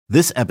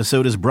This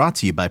episode is brought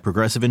to you by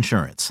Progressive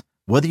Insurance.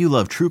 Whether you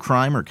love true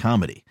crime or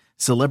comedy,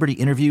 celebrity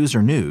interviews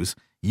or news,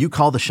 you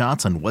call the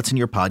shots on what's in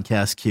your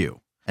podcast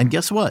queue. And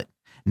guess what?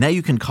 Now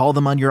you can call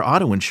them on your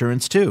auto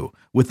insurance too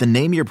with the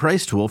Name Your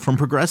Price tool from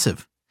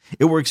Progressive.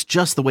 It works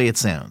just the way it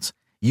sounds.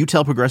 You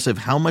tell Progressive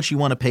how much you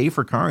want to pay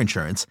for car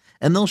insurance,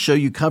 and they'll show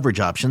you coverage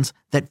options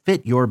that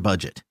fit your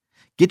budget.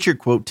 Get your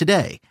quote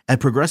today at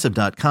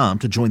Progressive.com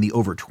to join the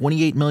over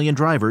 28 million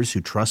drivers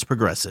who trust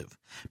Progressive.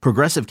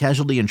 Progressive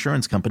Casualty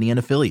Insurance Company and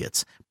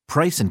Affiliates.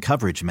 Price and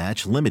coverage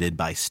match limited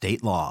by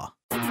state law.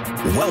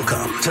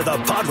 Welcome to the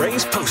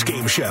Padres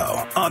Postgame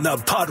Show on the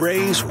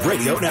Padres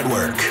Radio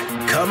Network.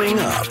 Coming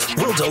up,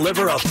 we'll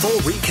deliver a full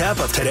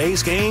recap of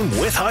today's game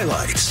with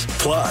highlights.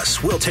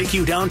 Plus, we'll take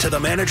you down to the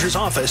manager's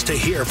office to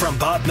hear from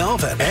Bob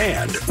Melvin.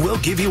 And we'll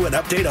give you an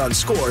update on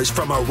scores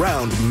from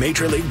around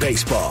Major League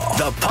Baseball.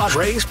 The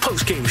Padres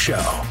Postgame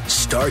Show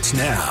starts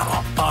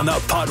now on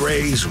the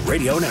Padres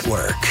Radio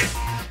Network.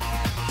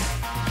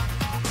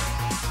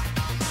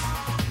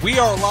 We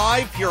are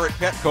live here at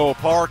Petco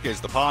Park as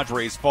the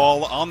Padres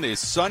fall on this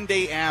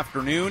Sunday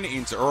afternoon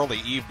into early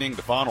evening.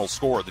 The final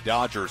score, the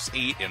Dodgers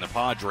 8 and the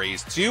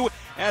Padres 2,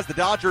 as the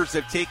Dodgers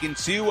have taken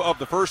 2 of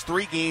the first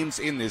 3 games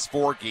in this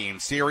 4-game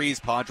series.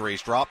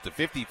 Padres dropped to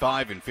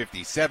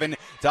 55-57.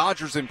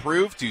 Dodgers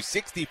improved to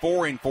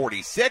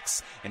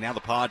 64-46, and now the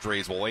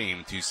Padres will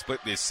aim to split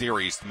this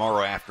series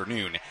tomorrow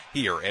afternoon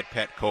here at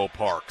Petco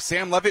Park.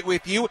 Sam Levitt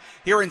with you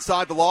here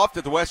inside the loft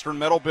at the Western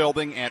Metal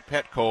Building at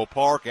Petco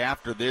Park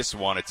after this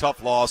one. A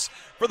tough loss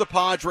for the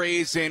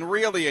Padres, and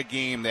really a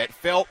game that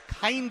felt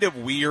kind of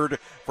weird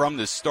from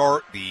the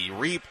start. The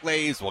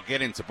replays, we'll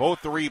get into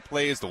both the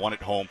replays. The one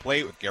at home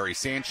plate with Gary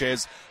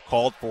Sanchez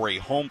called for a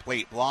home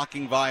plate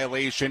blocking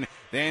violation.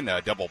 Then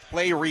a double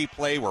play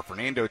replay where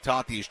Fernando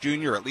Tatis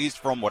Jr., at least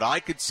from what I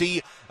could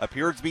see,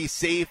 appeared to be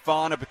safe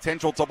on a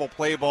potential double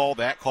play ball.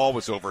 That call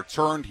was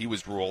overturned. He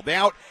was ruled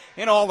out.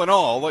 And all in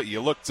all,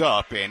 you looked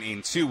up, and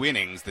in 2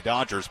 innings, the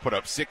Dodgers put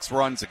up 6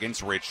 runs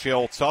against Rich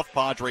Hill. Tough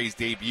Padres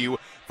debut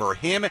for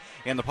him,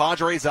 and the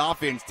Padres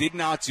offense did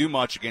not do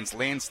much against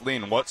Lance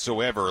Lynn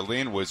whatsoever.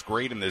 Lynn was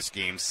great in this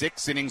game.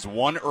 6 innings,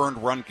 1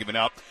 earned run given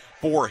up,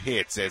 4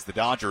 hits, as the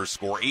Dodgers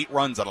score 8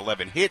 runs on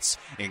 11 hits,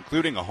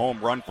 including a home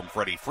run from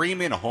Freddie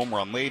Freeman, a home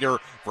run later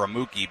from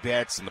Mookie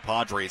Betts, and the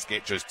Padres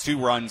get just 2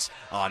 runs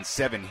on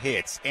 7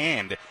 hits.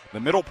 And the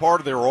middle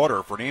part of their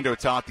order, Fernando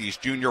Tatis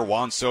Jr.,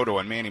 Juan Soto,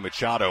 and Manny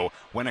Machado,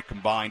 went a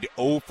combined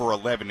 0 for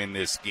 11 in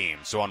this game.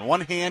 So on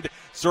one hand,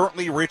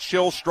 certainly Rich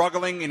Hill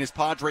struggling in his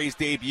Padres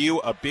debut,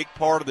 a big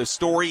part of the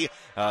story.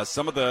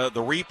 Some of the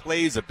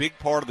replays, a big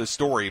part of the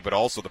story, but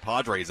also the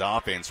Padres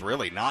offense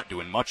really not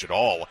doing much at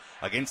all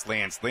against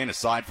Lance Lynn,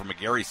 aside from a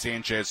Gary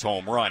Sanchez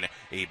home run,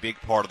 a big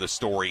part of the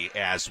story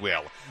as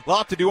well. A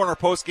lot to do on our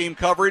post-game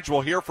coverage.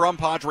 We'll hear from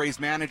Padres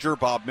manager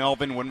Bob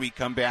Melvin when we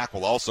come back.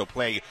 We'll also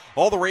play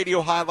all the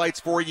radio highlights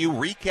for you,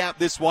 recap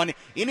this one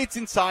in its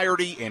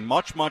entirety, and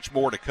much, much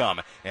more to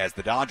come as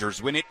the Dodgers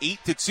win it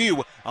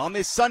 8-2 on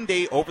this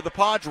Sunday over the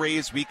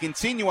Padres. We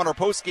continue on our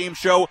post-game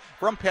show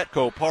from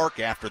Petco Park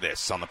after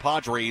this on the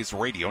Padres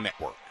Radio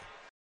Network.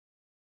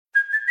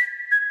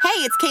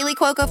 Hey, it's Kaylee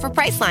Cuoco for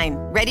Priceline.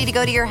 Ready to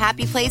go to your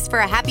happy place for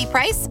a happy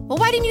price? Well,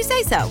 why didn't you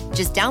say so?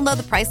 Just download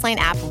the Priceline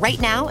app right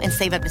now and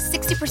save up to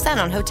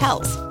 60% on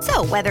hotels.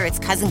 So whether it's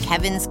Cousin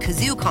Kevin's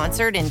Kazoo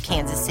Concert in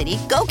Kansas City,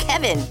 go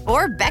Kevin,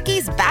 or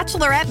Becky's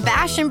Bachelorette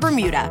Bash in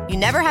Bermuda, you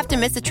never have to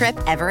miss a trip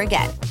ever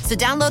again. So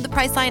download the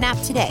Priceline app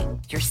today.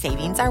 Your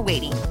savings are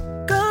waiting.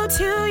 Go to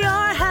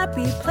your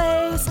happy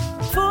place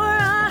for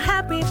a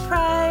happy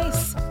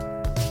price.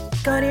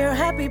 Go to your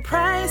happy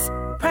price,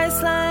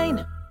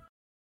 Priceline.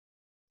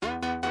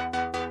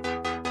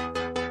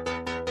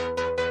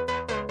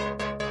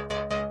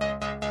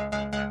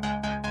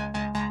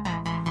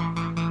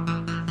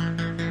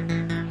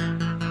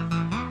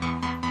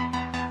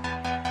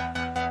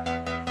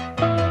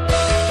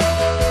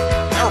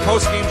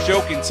 Post-game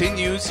show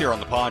continues here on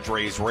the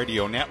Padres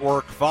Radio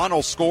Network.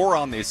 Final score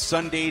on this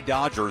Sunday,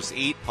 Dodgers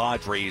 8,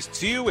 Padres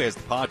 2, as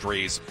the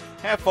Padres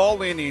have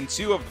fallen in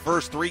 2 of the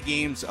first 3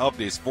 games of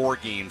this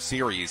 4-game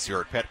series here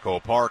at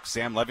Petco Park.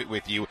 Sam Levitt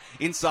with you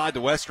inside the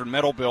Western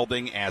Metal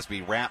Building as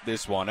we wrap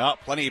this one up.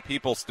 Plenty of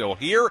people still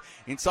here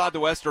inside the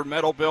Western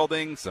Metal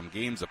Building. Some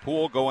games of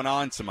pool going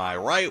on to my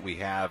right. We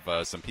have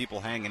some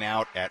people hanging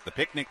out at the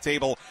picnic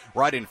table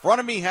right in front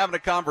of me, having a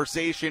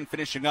conversation,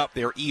 finishing up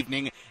their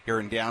evening here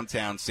in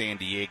downtown San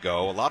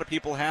Diego. A lot of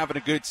people having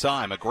a good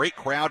time. A great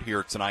crowd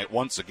here tonight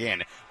once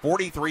again.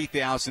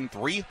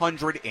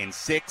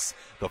 43,306,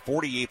 the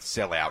 48th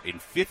sellout in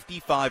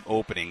 55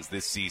 openings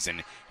this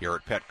season here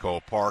at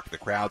Petco Park. The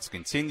crowds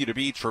continue to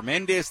be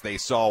tremendous. They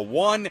saw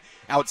one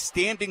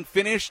outstanding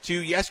finish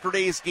to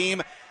yesterday's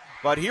game.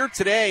 But here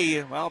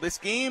today, well, this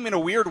game in a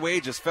weird way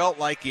just felt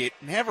like it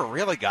never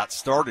really got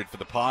started for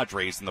the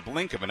Padres. In the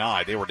blink of an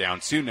eye, they were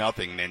down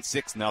 2-0 and then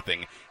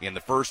 6-0 in the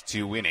first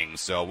 2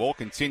 innings. So we'll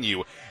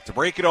continue to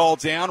break it all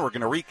down. We're going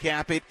to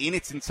recap it in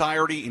its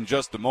entirety in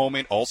just a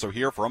moment. Also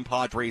hear from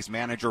Padres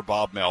manager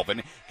Bob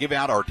Melvin. Give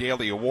out our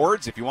daily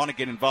awards. If you want to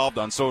get involved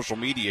on social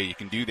media, you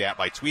can do that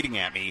by tweeting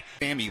at me,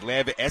 Sammy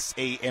Lev,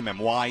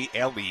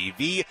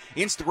 SAMMYLEV.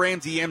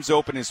 Instagram DMs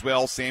open as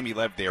well. Sammy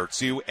Lev there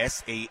too,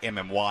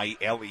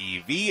 SAMMYLEV.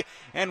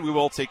 And we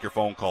will take your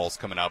phone calls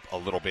coming up a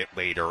little bit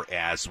later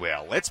as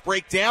well. Let's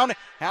break down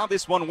how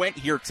this one went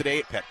here today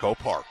at Petco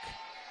Park.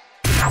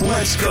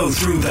 Let's go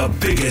through the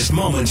biggest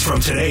moments from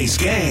today's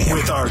game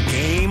with our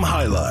game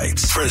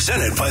highlights.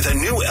 Presented by the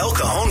new El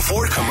Cajon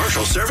Ford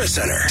Commercial Service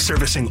Center.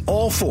 Servicing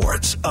all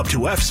Fords up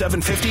to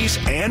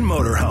F-750s and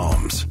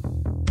motorhomes.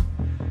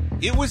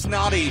 It was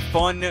not a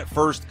fun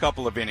first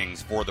couple of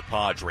innings for the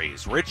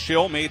Padres. Rich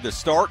Hill made the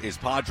start, his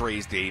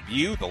Padres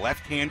debut. The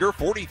left-hander,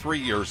 43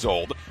 years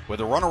old, with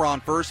a runner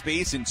on first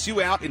base and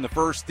 2 out in the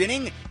first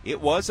inning.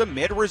 It was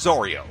Ahmed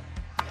Rosario.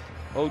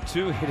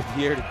 0-2 hit in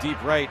the air to deep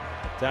right.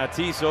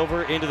 Tatis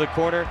over into the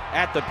corner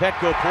at the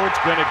Petco porch,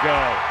 gonna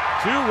go.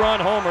 2-run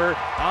homer,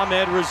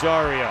 Ahmed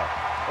Rosario.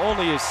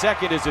 Only his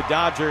second as a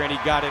Dodger, and he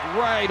got it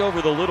right over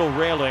the little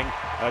railing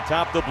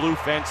atop the blue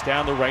fence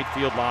down the right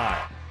field line.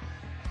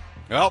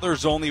 Well,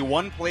 there's only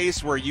one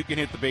place where you can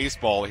hit the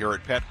baseball here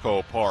at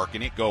Petco Park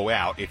and it go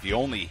out if you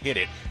only hit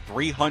it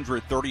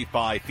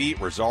 335 feet.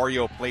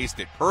 Rosario placed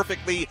it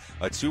perfectly,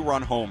 a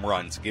 2-run home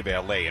run to give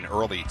LA an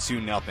early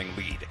 2-0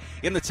 lead.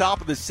 In the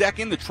top of the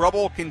second, the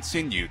trouble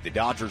continued. The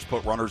Dodgers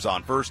put runners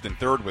on first and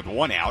third with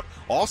 1 out.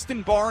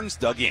 Austin Barnes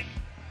dug in.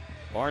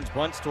 Barnes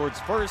bunts towards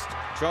first,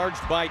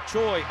 charged by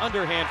Choi.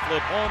 Underhand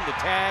flip home. The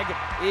tag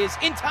is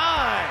in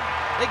time.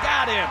 They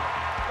got him.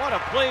 What a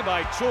play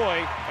by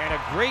Choi, and a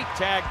great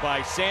tag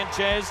by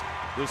Sanchez.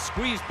 The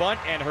squeeze bunt,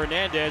 and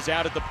Hernandez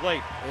out at the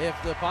plate. If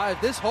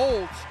this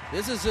holds,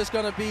 this is just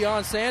going to be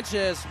on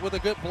Sanchez with a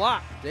good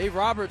block. Dave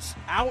Roberts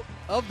out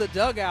of the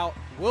dugout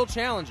will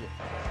challenge it.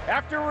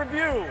 After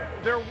review,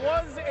 there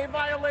was a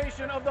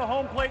violation of the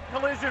home plate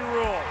collision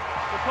rule.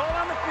 The call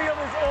on the field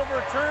is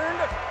overturned.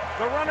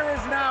 The runner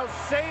is now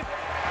safe.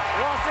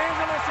 Los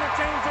Angeles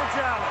retains their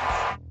challenge.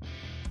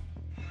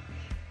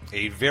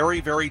 A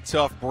very, very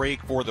tough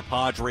break for the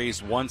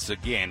Padres once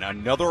again.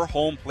 Another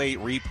home plate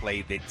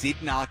replay that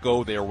did not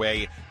go their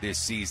way this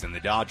season. The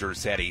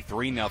Dodgers had a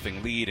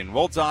 3-0 lead, and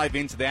we'll dive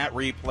into that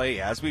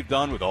replay as we've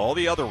done with all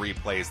the other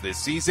replays this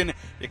season,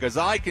 because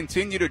I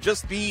continue to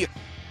just be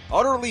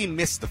utterly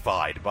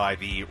mystified by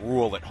the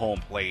rule at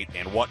home plate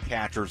and what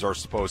catchers are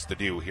supposed to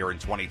do here in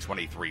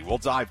 2023. We'll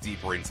dive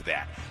deeper into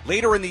that.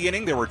 Later in the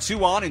inning, there were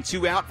 2 on and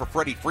 2 out for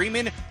Freddie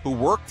Freeman, who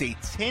worked a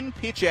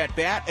 10-pitch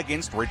at-bat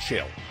against Rich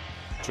Hill.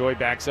 Choi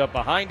backs up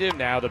behind him.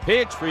 Now the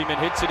pitch. Freeman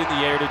hits it in the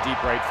air to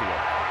deep right field.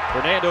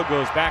 Fernando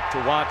goes back to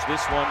watch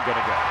this one.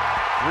 Gonna go.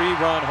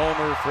 3-run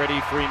homer,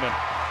 Freddie Freeman.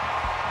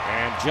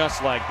 And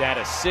just like that,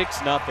 a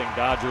 6-0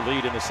 Dodger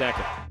lead in the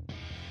second.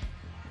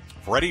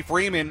 Freddie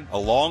Freeman, a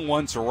long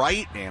one to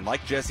right, and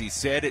like Jesse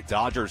said,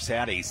 Dodgers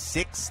had a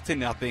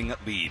 6-0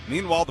 lead.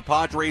 Meanwhile, the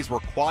Padres were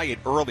quiet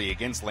early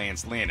against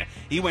Lance Lynn.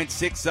 He went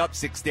 6 up,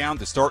 6 down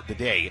to start the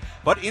day.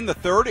 But in the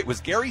third, it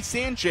was Gary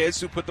Sanchez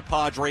who put the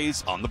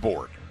Padres on the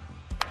board.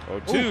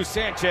 0-2,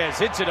 Sanchez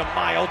hits it a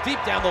mile deep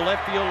down the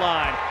left field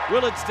line.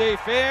 Will it stay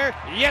fair?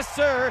 Yes,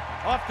 sir.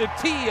 Off the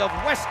tee of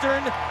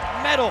Western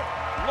Metal.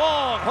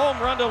 Long home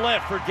run to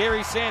left for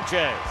Gary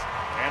Sanchez.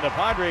 And the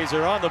Padres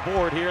are on the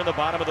board here in the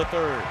bottom of the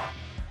third.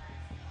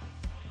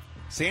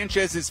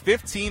 Sanchez's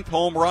 15th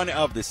home run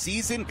of the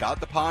season got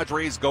the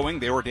Padres going.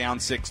 They were down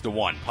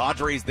 6-1.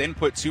 Padres then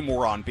put 2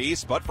 more on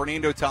base, but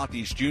Fernando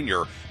Tatis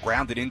Jr.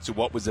 grounded into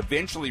what was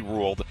eventually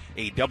ruled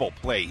a double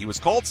play. He was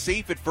called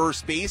safe at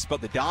first base,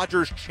 but the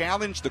Dodgers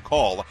challenged the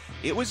call.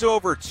 It was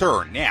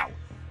overturned. Now,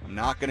 I'm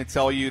not going to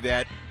tell you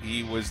that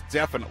he was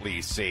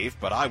definitely safe,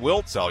 but I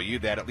will tell you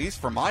that, at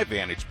least from my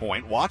vantage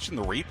point, watching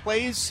the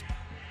replays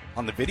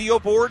on the video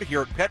board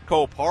here at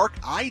Petco Park,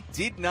 I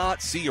did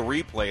not see a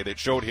replay that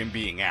showed him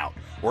being out,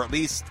 or at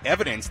least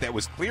evidence that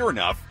was clear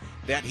enough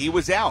that he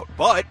was out.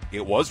 But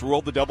it was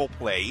ruled a double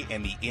play,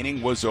 and the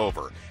inning was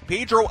over.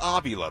 Pedro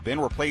Avila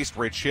then replaced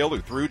Rich Hill, who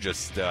threw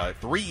just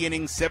 3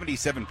 innings,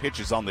 77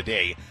 pitches on the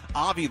day.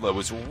 Avila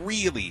was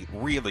really,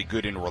 really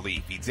good in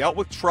relief. He dealt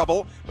with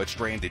trouble, but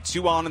stranded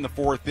 2 on in the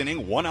 4th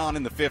inning, 1 on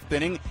in the 5th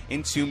inning,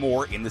 and 2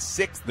 more in the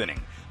 6th inning.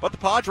 But the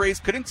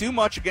Padres couldn't do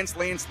much against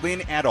Lance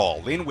Lynn at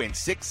all. Lynn went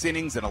 6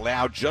 innings and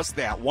allowed just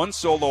that 1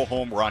 solo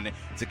home run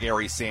to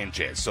Gary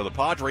Sanchez. So the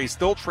Padres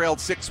still trailed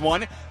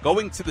 6-1.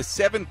 Going to the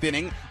 7th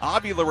inning,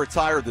 Avila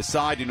retired the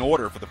side in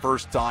order for the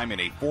first time in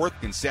a 4th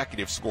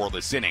consecutive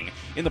scoreless inning.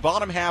 In the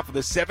bottom half of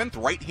the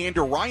 7th,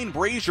 right-hander Ryan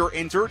Brazier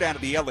entered out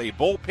of the LA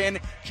bullpen.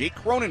 Jake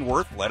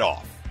Cronenworth led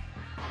off.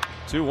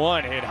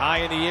 2-1 hit high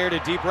in the air to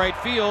deep right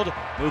field.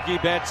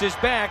 Mookie Betts is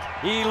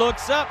back. He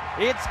looks up.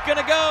 It's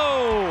gonna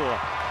go.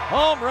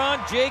 Home run,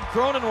 Jake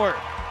Cronenworth.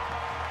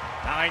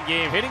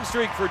 9-game hitting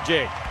streak for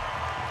Jake.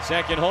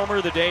 Second homer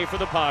of the day for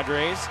the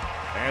Padres.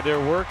 And their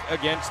work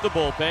against the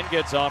bullpen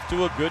gets off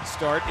to a good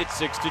start at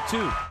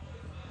 6-2.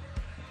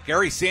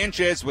 Gary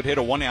Sanchez would hit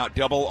a one-out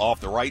double off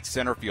the right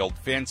center field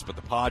fence, but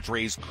the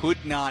Padres could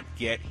not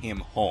get him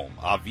home.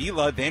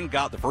 Avila then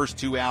got the first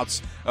 2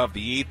 outs of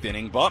the 8th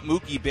inning, but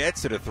Mookie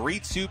Betts hit a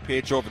 3-2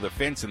 pitch over the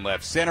fence in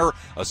left center,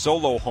 a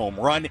solo home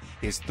run,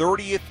 his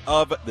 30th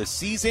of the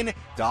season.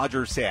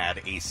 Dodgers had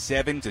a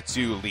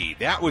 7-2 lead.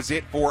 That was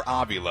it for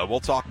Avila. We'll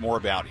talk more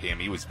about him.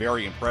 He was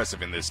very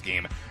impressive in this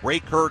game. Ray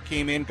Kerr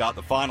came in, got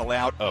the final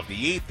out of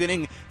the 8th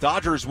inning.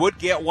 Dodgers would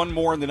get one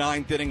more in the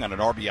 9th inning on an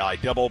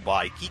RBI double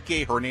by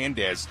Kike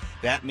Hernandez.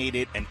 That made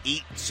it an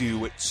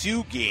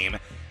 8-2 game.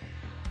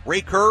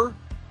 Ray Kerr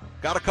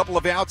got a couple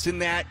of outs in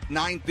that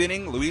 9th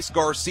inning. Luis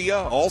Garcia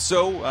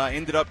also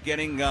ended up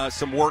getting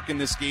some work in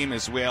this game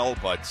as well.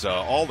 But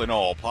all in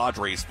all,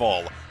 Padres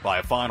fall by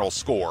a final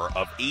score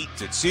of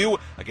 8-2.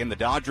 Again, the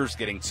Dodgers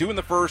getting 2 in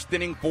the 1st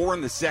inning, 4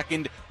 in the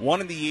 2nd,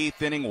 1 in the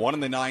 8th inning, 1 in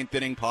the 9th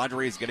inning.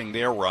 Padres getting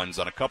their runs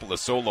on a couple of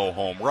solo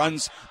home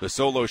runs. The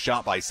solo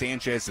shot by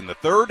Sanchez in the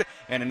 3rd,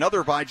 and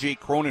another by Jake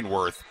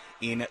Cronenworth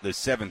in the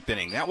 7th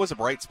inning. That was a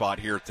bright spot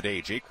here today.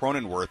 Jake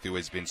Cronenworth, who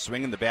has been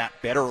swinging the bat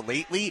better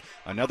lately,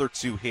 another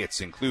 2 hits,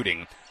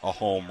 including a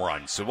home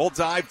run. So we'll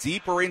dive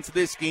deeper into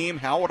this game,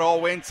 how it all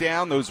went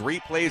down, those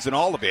replays and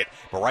all of it.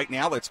 But right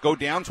now, let's go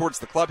down towards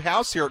the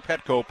clubhouse here at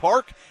Petco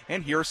Park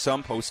and hear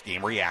some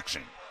post-game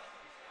reaction.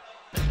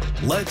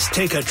 Let's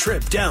take a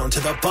trip down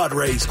to the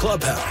Padres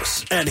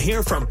clubhouse and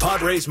hear from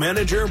Padres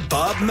manager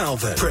Bob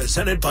Melvin.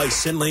 Presented by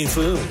Sinley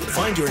Food.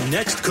 Find your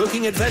next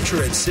cooking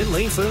adventure at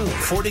Sinley Food,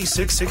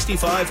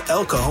 4665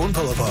 El Cajon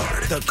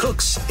Boulevard, the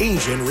Cook's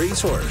Asian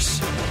resource.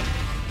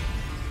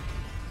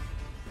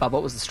 Bob,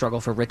 what was the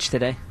struggle for Rich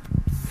today?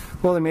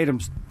 Well, they made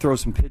him throw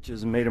some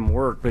pitches and made him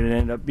work, but it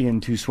ended up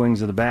being 2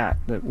 swings of the bat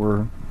that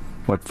were,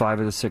 5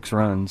 of the 6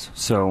 runs.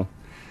 So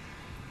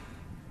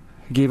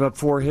gave up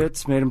 4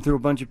 hits, made him throw a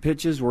bunch of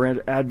pitches, were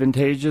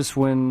advantageous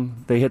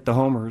when they hit the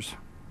homers.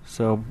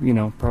 So,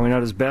 probably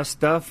not his best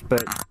stuff,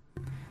 but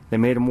they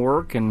made him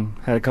work and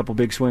had a couple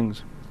big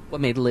swings. What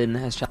made Lynn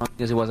as challenging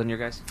as it was on your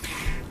guys?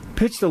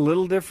 Pitched a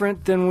little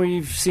different than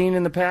we've seen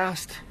in the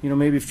past.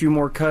 Maybe a few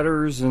more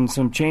cutters and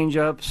some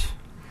change-ups.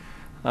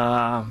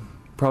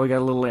 Probably got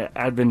a little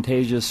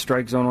advantageous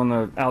strike zone on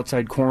the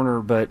outside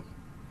corner, but,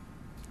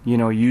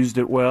 used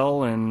it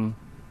well, and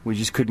we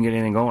just couldn't get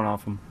anything going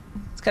off him.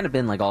 It's kind of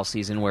been like all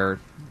season where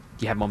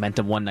you have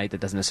momentum one night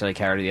that doesn't necessarily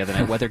carry to the other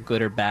night, whether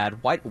good or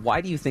bad.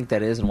 Why do you think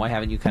that is, and why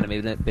haven't you kind of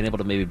maybe been able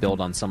to maybe build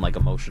on some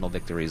emotional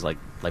victories like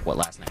what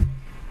last night?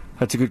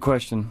 That's a good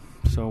question.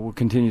 So we'll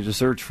continue to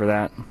search for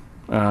that.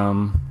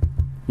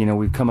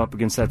 We've come up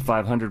against that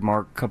 500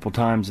 mark a couple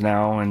times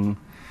now, and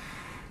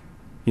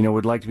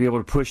would like to be able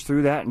to push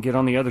through that and get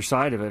on the other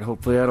side of it.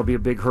 Hopefully that'll be a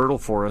big hurdle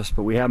for us,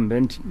 but we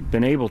haven't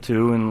been able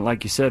to. And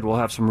like you said, we'll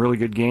have some really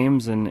good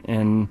games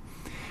and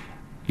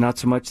not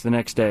so much the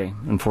next day,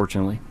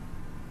 unfortunately.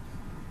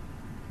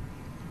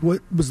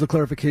 What was the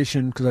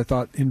clarification? Because I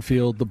thought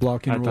infield, the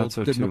blocking rule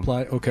didn't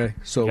apply. Okay,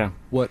 so yeah.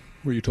 What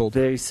were you told?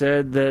 They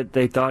said that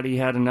they thought he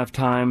had enough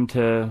time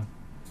to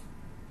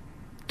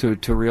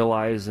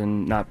realize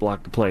and not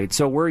block the plate.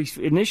 So where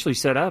he initially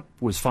set up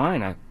was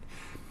fine.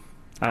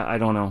 I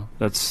don't know.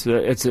 That's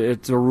it's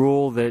a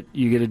rule that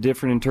you get a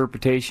different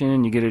interpretation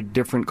and you get a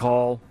different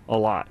call a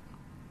lot.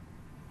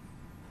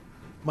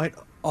 Might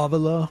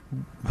Avila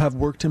have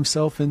worked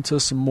himself into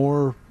some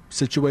more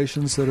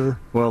situations that are...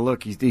 Well,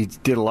 look, he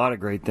did a lot of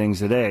great things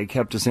today. He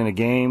kept us in a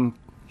game,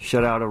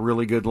 shut out a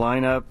really good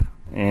lineup,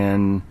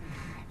 and,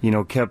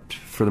 kept,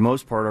 for the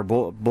most part, our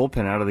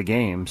bullpen out of the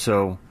game.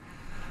 So,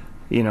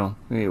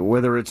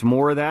 whether it's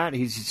more of that,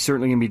 he's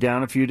certainly going to be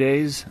down a few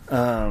days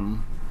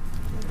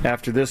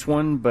after this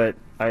one, but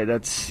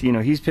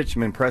he's pitched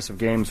some impressive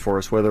games for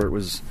us, whether it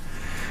was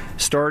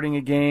starting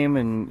a game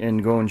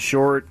and going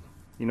short,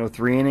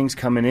 3 innings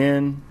coming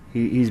in.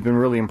 He's been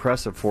really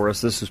impressive for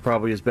us. This is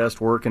probably his best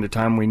work in a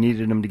time we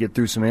needed him to get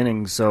through some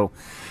innings. So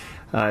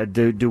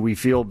do we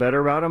feel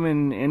better about him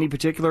in any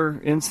particular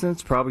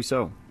instance? Probably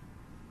so.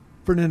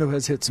 Fernando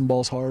has hit some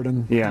balls hard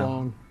and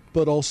long,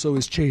 but also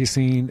is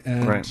chasing.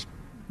 And right.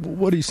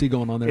 What do you see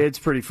going on there? It's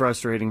pretty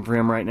frustrating for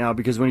him right now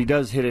because when he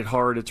does hit it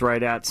hard, it's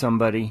right at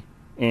somebody.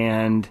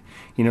 And,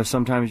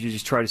 sometimes you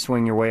just try to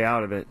swing your way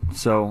out of it.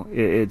 So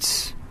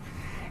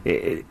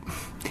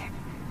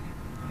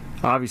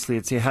obviously,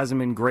 it hasn't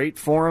been great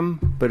for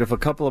him, but if a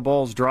couple of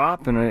balls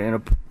drop and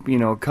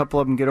a couple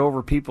of them get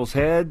over people's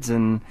heads,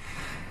 and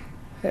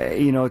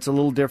it's a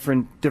little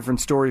different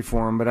story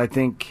for him. But I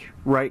think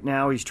right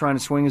now he's trying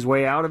to swing his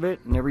way out of it,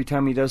 and every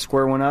time he does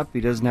square one up,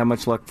 he doesn't have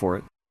much luck for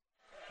it.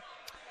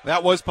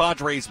 That was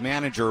Padres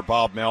manager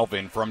Bob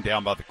Melvin from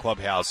down by the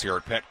clubhouse here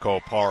at Petco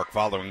Park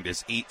following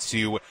this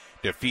 8-2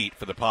 defeat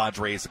for the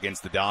Padres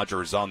against the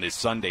Dodgers on this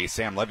Sunday.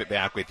 Sam Levitt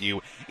back with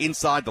you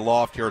inside the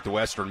loft here at the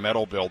Western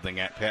Metal Building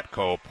at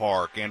Petco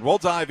Park. And we'll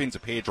dive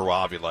into Pedro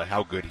Avila,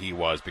 how good he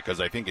was,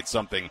 because I think it's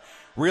something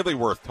really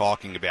worth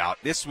talking about.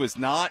 This was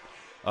not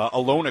a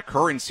lone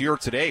occurrence here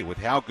today with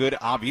how good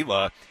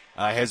Avila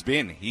has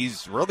been.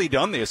 He's really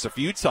done this a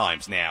few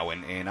times now,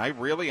 and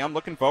I'm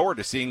looking forward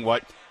to seeing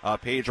what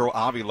Pedro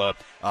Avila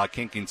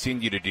can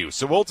continue to do.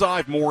 So we'll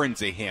dive more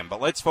into him,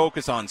 but let's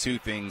focus on two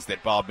things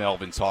that Bob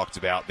Melvin talked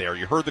about there.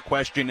 You heard the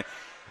question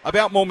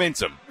about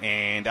momentum,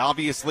 and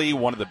obviously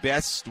one of the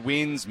best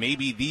wins,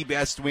 maybe the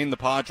best win the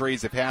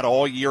Padres have had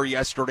all year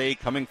yesterday,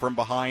 coming from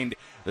behind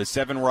the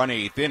 7-run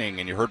 8th inning.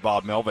 And you heard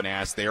Bob Melvin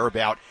ask there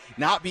about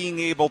not being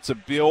able to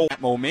build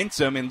that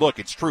momentum. And look,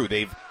 it's true.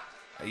 They've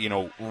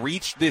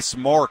reached this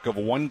mark of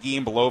one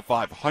game below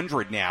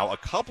 500 now a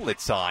couple of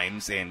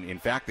times, and in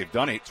fact they've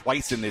done it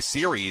twice in this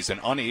series and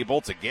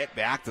unable to get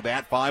back to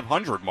that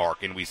 500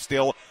 mark. And we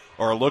still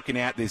are looking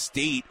at this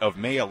date of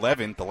May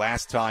 11th, the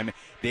last time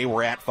they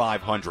were at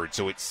 500.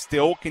 So it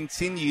still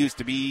continues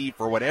to be,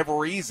 for whatever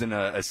reason,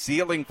 a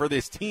ceiling for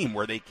this team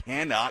where they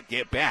cannot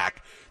get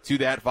back to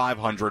that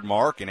 500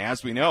 mark. And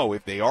as we know,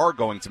 if they are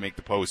going to make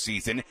the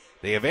postseason,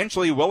 they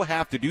eventually will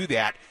have to do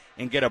that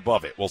and get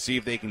above it. We'll see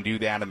if they can do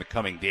that in the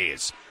coming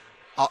days.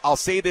 I'll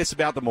say this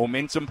about the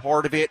momentum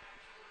part of it,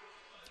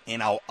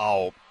 and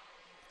I'll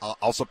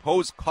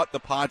suppose cut the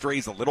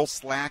Padres a little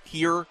slack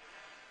here,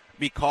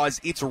 because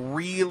it's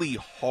really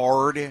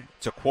hard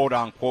to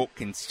quote-unquote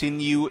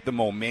continue the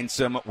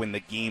momentum when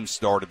the game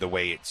started the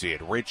way it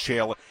did. Rich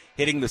Hill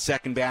hitting the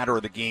second batter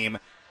of the game.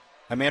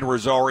 Ahmed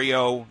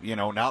Rosario,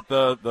 not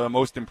the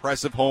most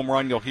impressive home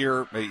run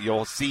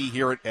you'll see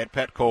here at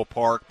Petco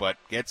Park, but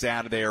gets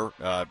out of there,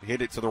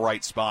 hit it to the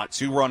right spot,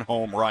 2-run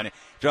home run.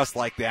 Just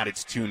like that,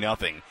 it's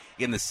 2-0.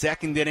 In the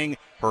second inning,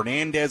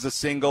 Hernandez a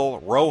single,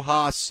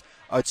 Rojas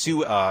a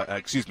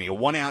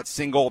 1-out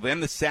single, then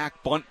the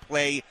sac bunt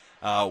play,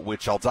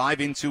 which I'll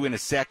dive into in a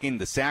second.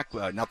 The sac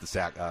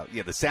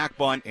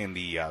bunt and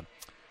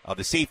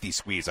the safety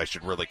squeeze, I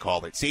should really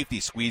call it. Safety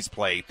squeeze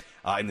play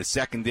in the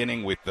second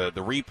inning with the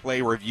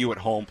replay review at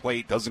home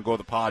plate. Doesn't go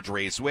the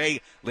Padres' way.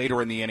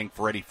 Later in the inning,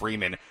 Freddie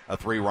Freeman, a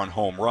 3-run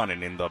home run.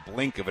 And in the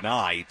blink of an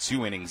eye,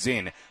 2 innings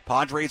in,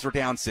 Padres are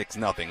down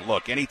 6-0.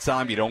 Look,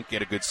 anytime you don't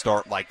get a good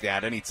start like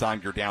that,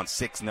 anytime you're down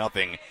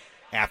 6-0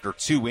 after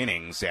 2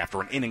 innings,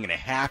 after an inning and a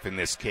half in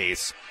this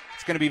case,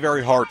 it's going to be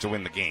very hard to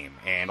win the game.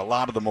 And a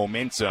lot of the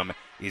momentum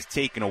is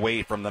taken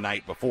away from the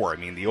night before. I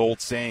mean, the old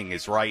saying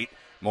is right.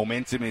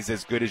 Momentum is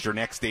as good as your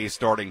next day's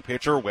starting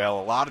pitcher. Well,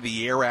 a lot of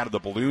the air out of the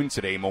balloon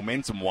today,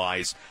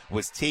 momentum-wise,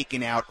 was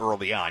taken out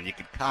early on. You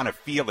could kind of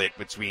feel it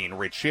between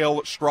Rich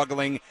Hill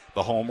struggling,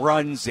 the home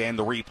runs, and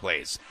the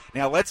replays.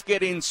 Now, let's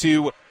get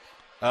into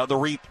the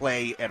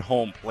replay at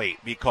home plate,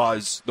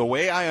 because the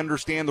way I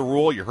understand the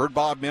rule, you heard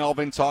Bob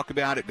Melvin talk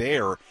about it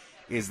there,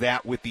 is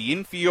that with the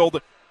infield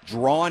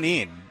drawn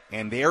in,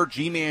 and there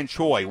G-Man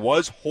Choi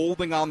was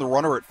holding on the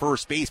runner at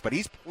first base, but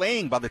he's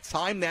playing by the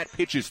time that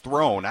pitch is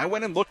thrown. I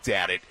went and looked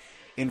at it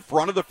in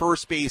front of the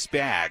first base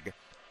bag.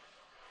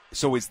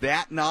 So is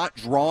that not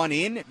drawn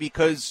in?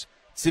 Because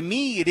to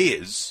me it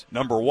is,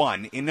 number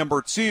one. And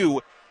number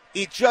two,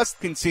 it just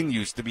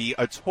continues to be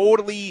a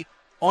totally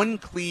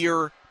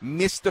unclear,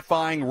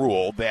 mystifying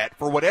rule that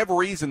for whatever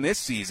reason this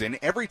season,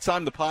 every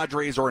time the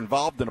Padres are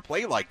involved in a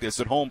play like this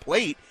at home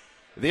plate,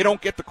 they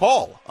don't get the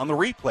call on the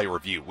replay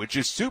review, which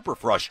is super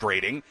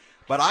frustrating.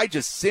 But I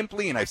just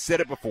simply, and I've said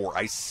it before,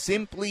 I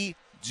simply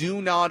do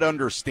not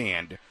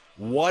understand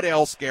what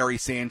else Gary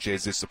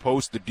Sanchez is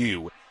supposed to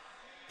do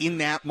in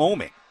that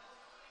moment.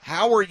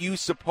 How are you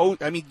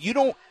supposed, you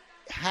don't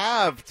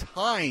have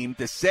time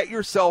to set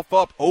yourself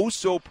up oh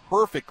so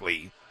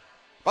perfectly.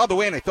 By the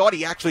way, and I thought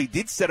he actually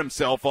did set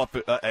himself up,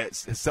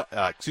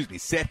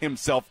 set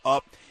himself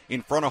up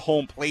in front of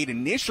home plate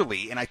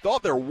initially, and I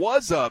thought there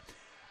was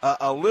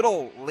a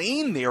little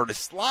lane there to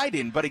slide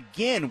in. But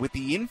again, with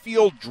the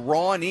infield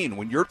drawn in,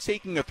 when you're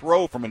taking a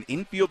throw from an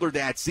infielder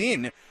that's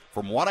in,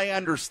 from what I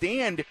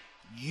understand,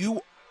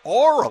 you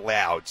are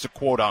allowed to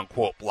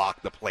quote-unquote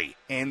block the plate,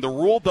 and the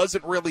rule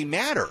doesn't really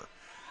matter.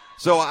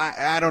 So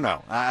I don't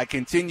know. I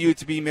continue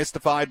to be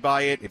mystified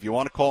by it. If you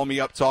want to call me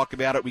up, talk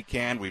about it, we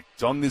can. We've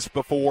done this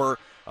before.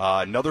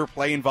 Another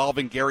play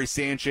involving Gary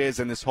Sanchez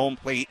and this home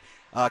plate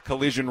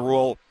collision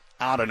rule.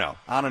 I don't know.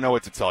 I don't know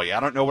what to tell you. I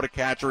don't know what a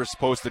catcher is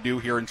supposed to do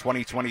here in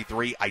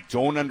 2023. I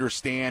don't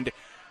understand,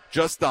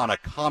 just on a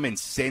common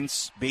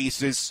sense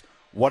basis,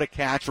 what a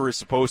catcher is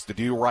supposed to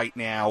do right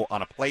now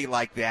on a play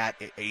like that.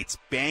 It's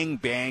bang,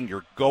 bang.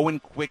 You're going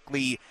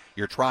quickly.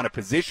 You're trying to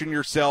position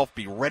yourself,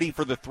 be ready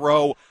for the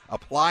throw,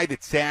 apply the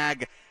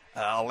tag,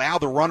 allow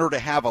the runner to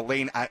have a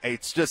lane.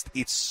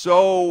 It's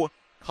so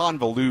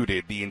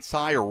convoluted, the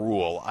entire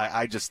rule.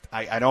 I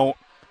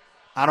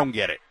don't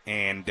get it.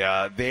 And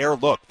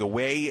look, the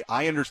way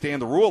I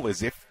understand the rule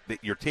is if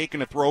you're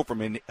taking a throw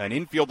from an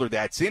infielder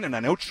that's in, and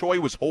I know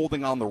Choi was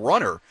holding on the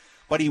runner,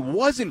 but he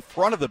was in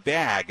front of the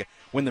bag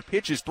when the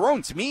pitch is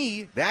thrown. To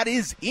me, that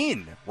is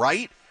in,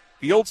 right?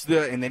 Fields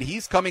and then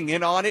he's coming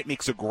in on it,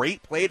 makes a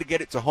great play to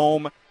get it to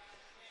home.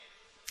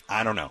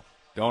 I don't know.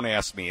 Don't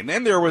ask me. And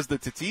then there was the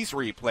Tatis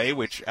replay,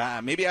 which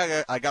maybe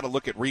I got to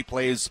look at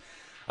replays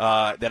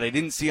that I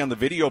didn't see on the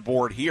video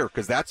board here,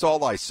 because that's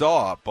all I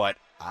saw. But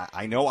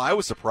I know I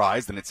was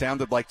surprised, and it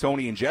sounded like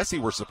Tony and Jesse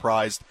were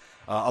surprised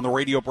on the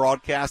radio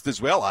broadcast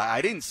as well.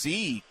 I didn't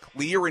see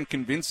clear and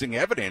convincing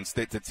evidence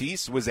that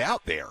Tatis was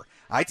out there.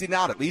 I did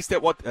not, at least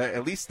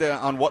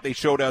on what they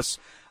showed us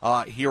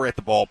here at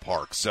the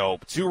ballpark. So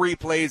 2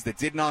 replays that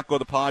did not go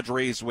the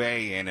Padres'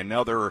 way, and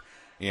another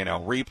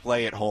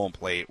replay at home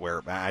plate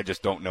where I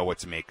just don't know what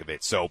to make of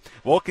it. So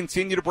we'll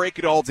continue to break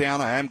it all down.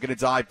 I am going to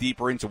dive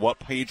deeper into what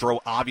Pedro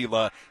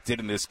Avila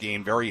did in this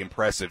game. Very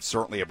impressive.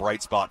 Certainly a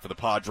bright spot for the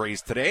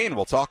Padres today. And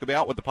we'll talk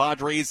about what the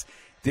Padres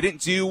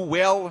didn't do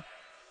well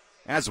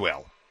as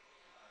well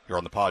here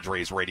on the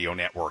Padres Radio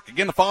Network.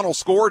 Again, the final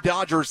score,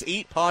 Dodgers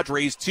 8,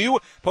 Padres 2.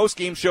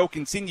 Postgame show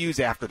continues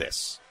after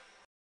this.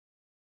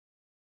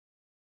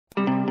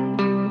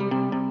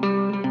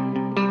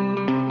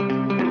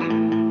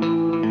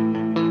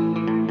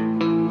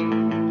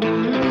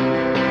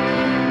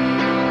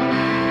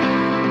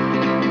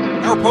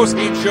 Our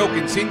postgame show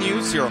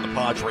continues here on the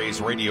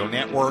Padres Radio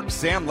Network.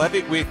 Sam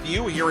Levitt with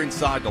you here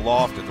inside the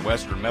loft at the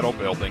Western Metal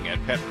Building at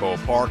Petco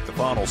Park. The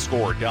final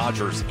score,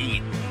 Dodgers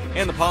 8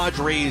 and the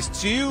Padres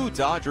 2.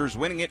 Dodgers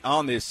winning it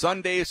on this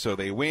Sunday, so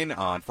they win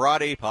on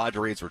Friday.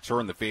 Padres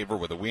return the favor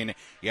with a win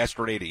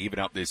yesterday to even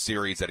up this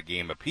series at a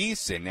game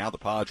apiece, and now the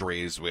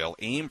Padres will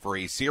aim for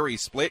a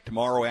series split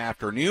tomorrow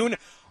afternoon.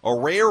 A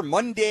rare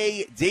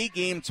Monday day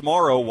game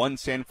tomorrow,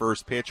 1:10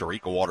 first pitch.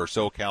 Eureka Water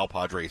SoCal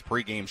Padres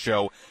pregame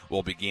show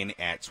will begin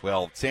at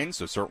 12:10,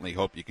 so certainly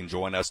hope you can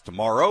join us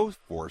tomorrow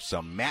for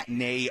some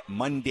matinee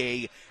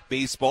Monday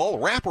baseball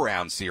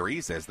wraparound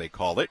series, as they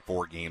call it.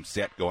 4-game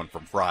set going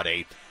from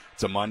Friday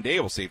to Monday.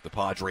 We'll see if the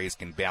Padres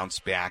can bounce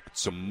back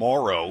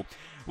tomorrow.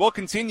 We'll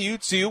continue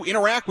to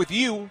interact with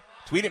you.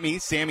 Tweet at me,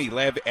 Sammy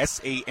Lev,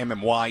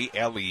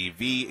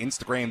 SAMMYLEV.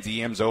 Instagram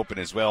DM's open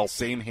as well.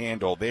 Same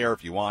handle there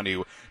if you want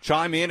to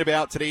chime in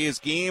about today's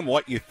game,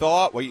 what you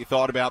thought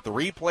about the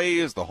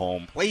replays, the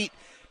home plate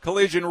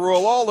collision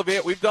rule, all of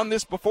it. We've done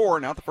this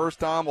before. Not the first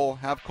time we'll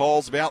have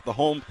calls about the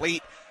home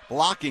plate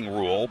blocking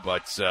rule,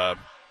 but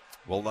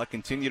we'll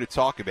continue to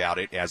talk about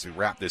it as we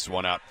wrap this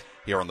one up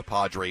here on the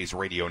Padres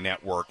Radio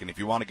Network. And if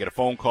you want to get a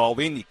phone call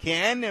in, you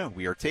can.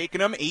 We are taking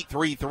them,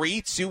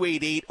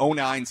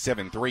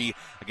 833-288-0973.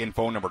 Again,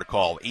 phone number to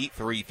call,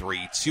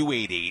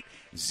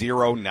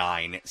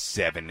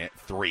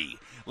 833-288-0973.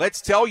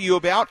 Let's tell you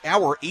about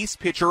our ace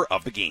pitcher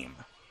of the game.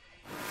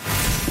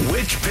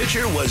 Which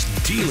pitcher was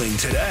dealing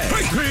today?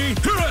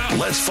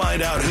 Let's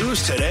find out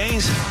who's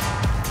today's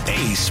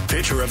ace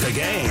pitcher of the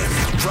game.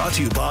 Brought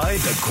to you by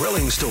the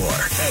Grilling Store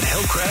at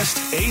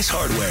Hillcrest Ace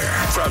Hardware.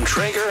 From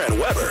Traeger and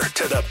Weber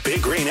to the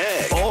Big Green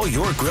Egg, all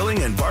your grilling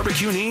and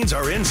barbecue needs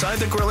are inside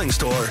the Grilling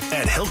Store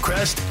at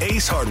Hillcrest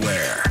Ace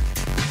Hardware.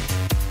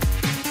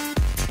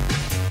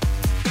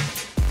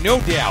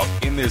 No doubt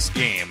in this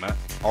game,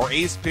 our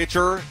ace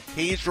pitcher,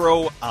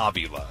 Pedro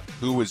Avila,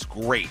 who was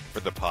great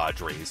for the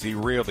Padres. He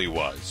really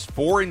was.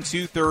 4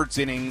 2/3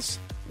 innings,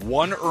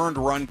 1 earned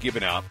run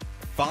given up,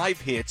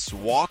 5 hits,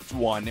 walked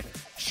 1,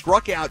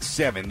 struck out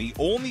 7. The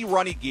only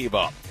run he gave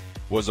up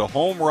was a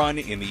home run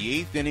in the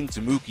 8th inning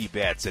to Mookie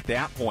Betts. At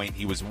that point,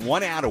 he was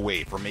 1 out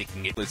away from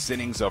making it 6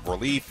 innings of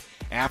relief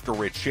after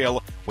Rich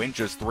Hill went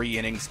just 3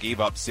 innings, gave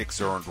up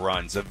 6 earned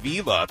runs.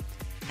 Avila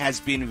has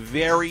been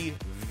very,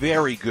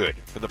 very good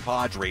for the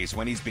Padres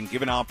when he's been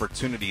given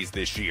opportunities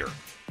this year.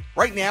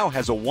 Right now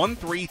has a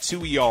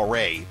 1.32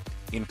 ERA.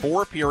 In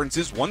 4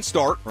 appearances, 1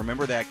 start.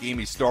 Remember that game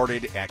he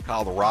started at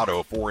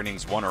Colorado, 4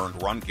 innings, 1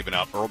 earned run given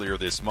up earlier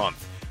this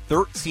month.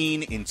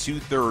 13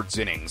 2/3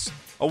 innings,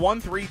 a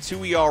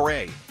 1.32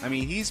 ERA. I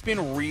mean, he's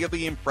been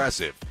really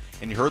impressive.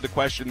 And you heard the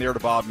question there to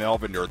Bob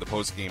Melvin during the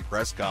postgame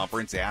press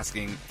conference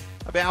asking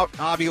about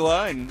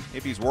Avila and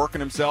if he's working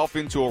himself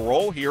into a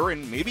role here,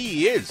 and maybe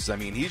he is. I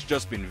mean, he's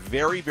just been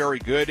very, very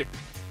good.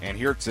 And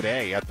here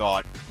today, I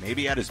thought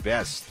maybe at his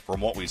best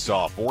from what we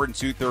saw. 4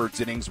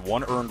 2/3 innings,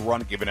 1 earned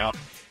run given up.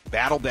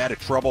 Battled out of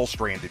trouble,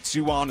 stranded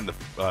 2 on in the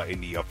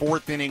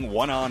 4th inning,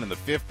 1 on in the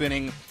 5th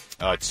inning,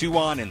 2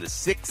 on in the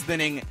 6th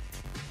inning.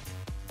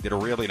 Did a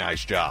really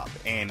nice job.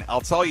 And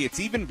I'll tell you, it's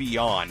even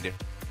beyond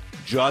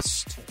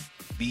just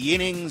the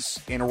innings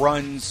and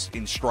runs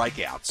and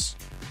strikeouts.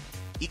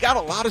 He got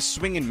a lot of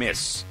swing and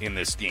miss in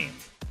this game.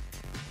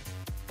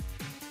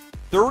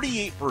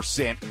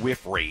 38%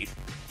 whiff rate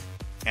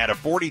out of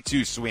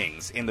 42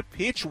 swings. And the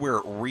pitch where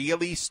it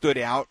really stood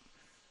out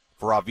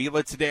for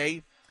Avila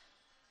today,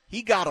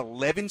 he got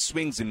 11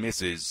 swings and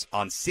misses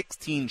on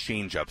 16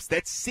 changeups.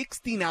 That's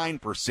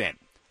 69%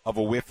 of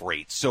a whiff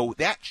rate. So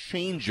that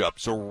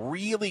changeup's a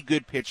really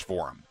good pitch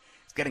for him.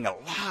 He's getting a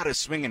lot of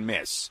swing and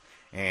miss,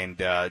 and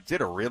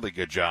did a really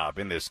good job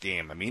in this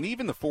game. I mean,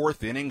 even the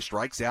 4th inning,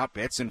 strikes out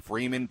Betts and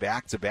Freeman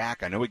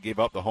back-to-back. I know he gave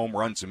up the home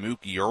run to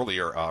Mookie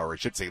earlier, or I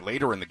should say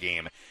later in the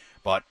game,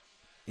 but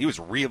he was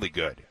really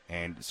good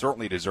and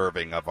certainly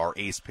deserving of our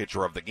ace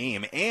pitcher of the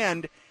game.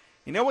 And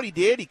you know what he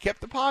did? He kept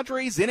the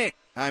Padres in it.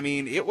 I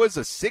mean, it was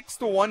a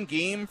 6-1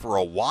 game for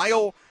a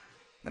while.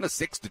 then a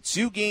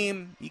 6-2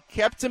 game. He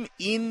kept him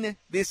in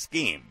this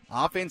game.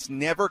 Offense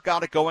never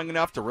got it going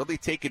enough to really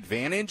take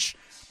advantage,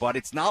 but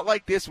it's not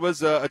like this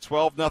was a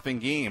 12-0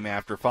 game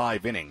after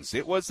 5 innings.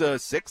 It was a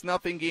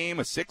 6-0 game,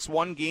 a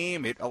 6-1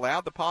 game. It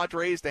allowed the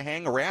Padres to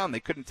hang around. They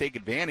couldn't take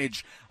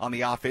advantage on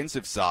the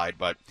offensive side,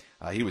 but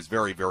he was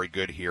very, very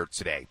good here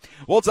today.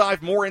 We'll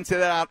dive more into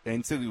that,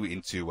 man,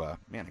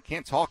 I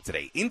can't talk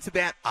today, into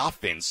that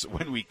offense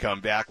when we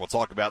come back. We'll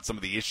talk about some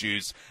of the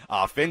issues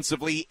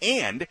offensively,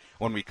 and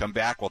when we come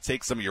back, we'll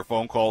take some of your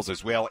phone calls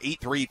as well.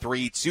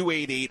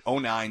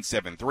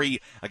 833-288-0973.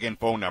 Again,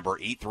 phone number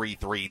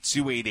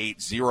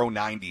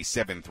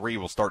 833-288-0973.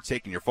 We'll start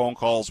taking your phone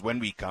calls when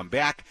we come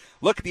back.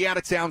 Look at the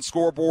out-of-town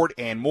scoreboard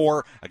and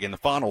more. Again, the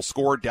final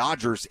score,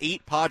 Dodgers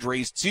 8,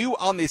 Padres 2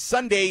 on this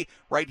Sunday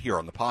right here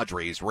on the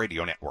Padres Radio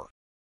Network.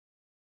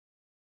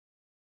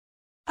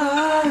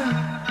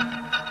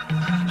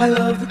 I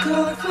love the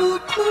colorful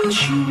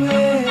clothes you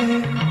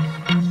wear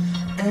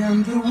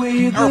and the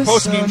way the Our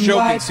postgame show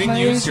sunlight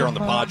continues here on the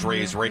plays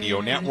Padres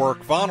Radio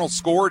Network. Final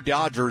score,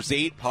 Dodgers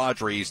 8,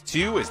 Padres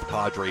 2, as the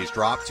Padres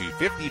drop to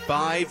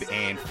 55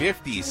 and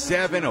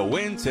 57. A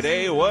win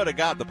today would have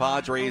got the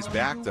Padres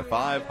back to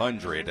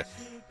 500.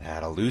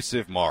 That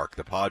elusive mark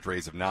the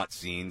Padres have not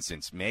seen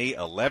since May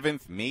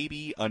 11th,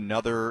 maybe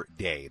another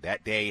day.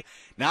 That day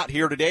not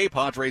here today.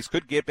 Padres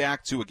could get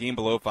back to a game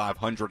below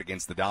 500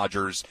 against the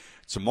Dodgers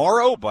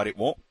tomorrow, but it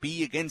won't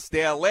be against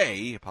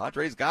L.A.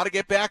 Padres got to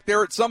get back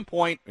there at some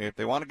point if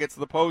they want to get to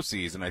the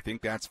postseason. I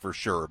think that's for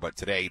sure. But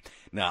today,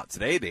 not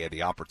today. They had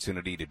the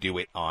opportunity to do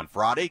it on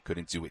Friday.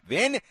 Couldn't do it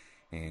then.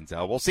 And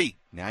we'll see.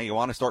 Now you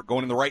want to start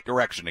going in the right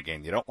direction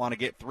again. You don't want to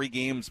get 3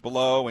 games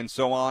below and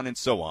so on and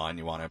so on.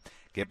 You want to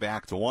get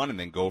back to 1 and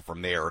then go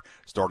from there,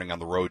 starting on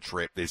the road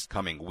trip this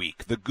coming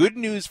week. The good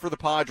news for the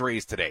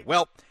Padres today,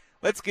 well,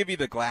 let's give you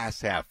the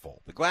glass half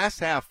full. The glass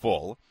half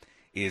full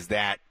is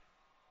that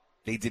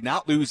they did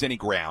not lose any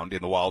ground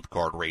in the wild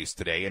card race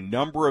today. A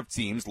number of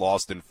teams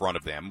lost in front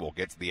of them. We'll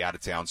get to the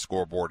out-of-town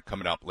scoreboard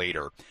coming up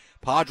later.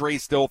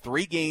 Padres still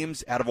 3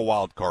 games out of a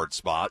wild card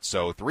spot,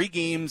 so 3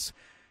 games,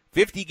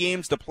 50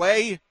 games to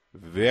play,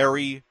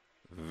 very,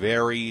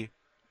 very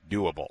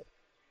doable,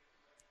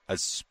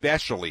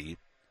 especially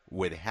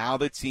with how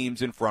the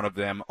teams in front of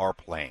them are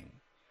playing.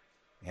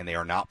 And they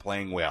are not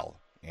playing well.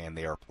 And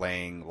they are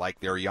playing like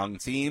they're young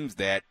teams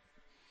that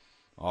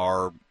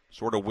are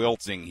sort of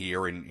wilting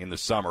here in the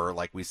summer,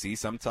 like we see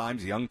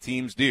sometimes young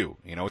teams do.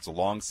 You know, it's a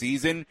long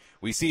season.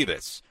 We see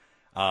this.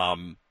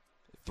 3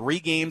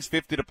 games,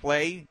 50 to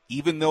play,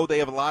 even though they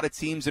have a lot of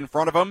teams in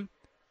front of them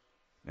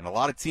and a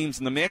lot of teams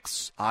in the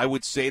mix, I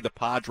would say the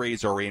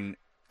Padres are in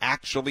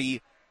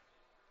actually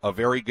a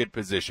very good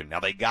position. Now,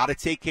 they got to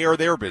take care of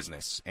their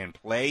business and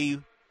play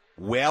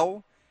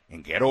well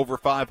and get over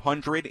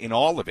 500 in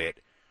all of it.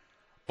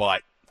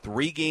 But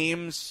 3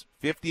 games,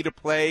 50 to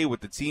play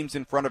with the teams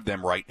in front of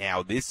them right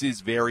now, this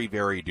is very,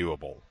 very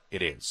doable.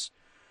 It is.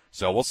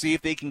 So we'll see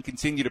if they can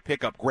continue to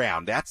pick up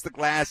ground. That's the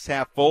glass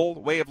half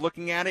full way of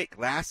looking at it.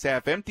 Glass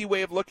half empty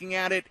way of looking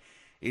at it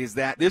is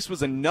that this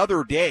was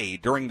another day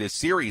during this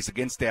series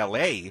against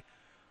L.A.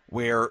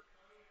 where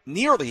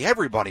nearly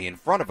everybody in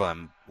front of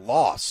them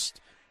lost.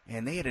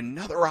 And they had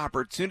another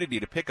opportunity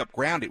to pick up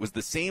ground. It was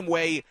the same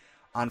way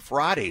on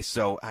Friday.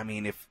 So, I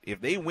mean, if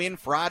they win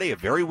Friday, a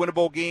very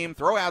winnable game,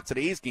 throw out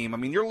today's game. I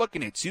mean, you're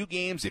looking at 2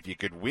 games. If you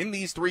could win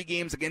these 3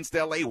 games against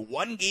L.A.,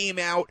 1 game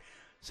out.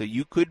 So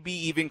you could be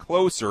even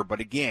closer.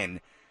 But again,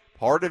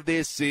 part of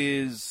this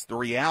is the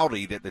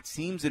reality that the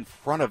teams in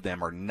front of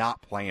them are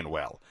not playing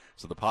well.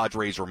 So the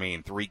Padres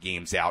remain 3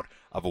 games out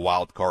of a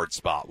wild card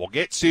spot. We'll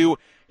get to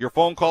your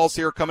phone calls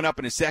here coming up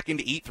in a second.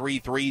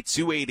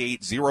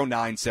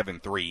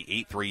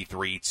 833-288-0973.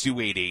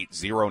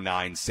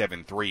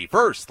 833-288-0973.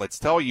 First, let's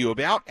tell you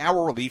about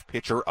our relief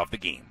pitcher of the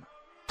game.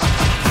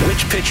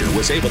 Which pitcher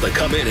was able to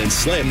come in and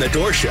slam the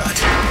door shut?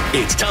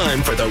 It's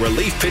time for the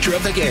relief pitcher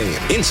of the game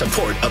in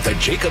support of the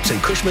Jacobs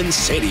and Cushman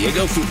San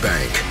Diego Food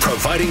Bank,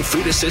 providing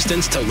food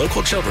assistance to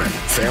local children,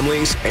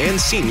 families, and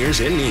seniors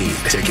in need.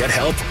 To get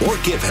help or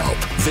give help,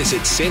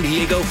 visit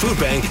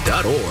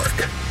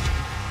SanDiegoFoodBank.org.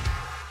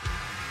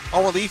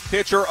 Our relief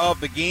pitcher of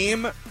the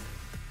game,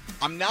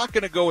 I'm not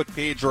going to go with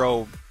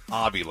Pedro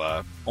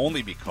Avila,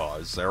 only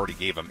because I already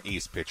gave him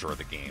ace pitcher of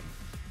the game.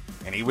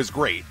 And he was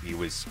great. He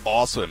was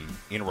awesome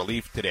in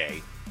relief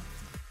today.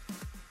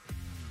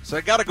 So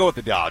I got to go with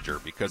the Dodger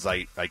because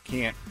I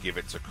can't give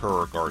it to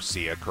Kerr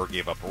Garcia. Kerr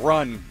gave up a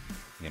run.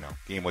 You know,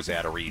 game was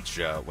out of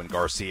reach when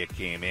Garcia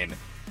came in.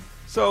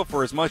 So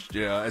for as much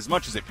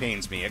as it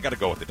pains me, I got to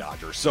go with the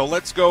Dodgers. So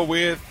let's go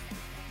with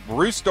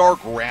Brusdar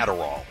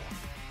Graterol,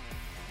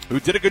 who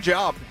did a good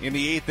job in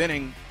the 8th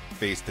inning.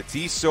 Faced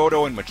Tatis,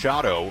 Soto, and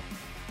Machado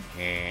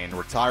and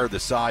retired the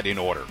side in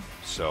order.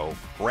 So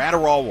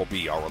Graterol will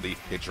be our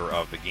relief pitcher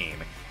of the game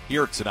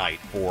here tonight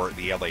for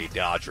the LA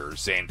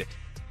Dodgers. And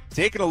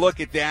taking a look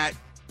at that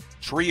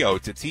trio,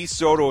 Tatis,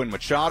 Soto, and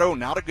Machado,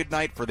 not a good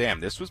night for them.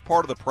 This was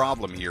part of the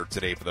problem here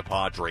today for the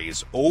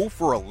Padres. 0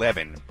 for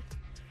 11,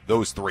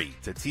 those 3,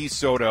 Tatis,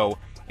 Soto,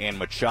 and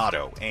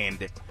Machado.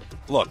 And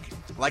look,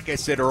 like I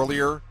said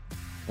earlier,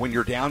 when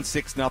you're down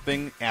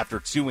 6-0 after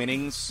 2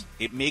 innings,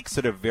 it makes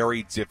it a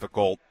very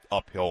difficult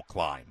uphill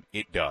climb.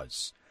 It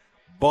does.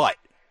 But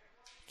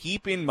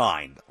keep in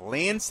mind,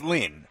 Lance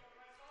Lynn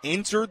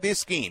entered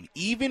this game,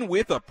 even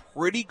with a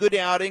pretty good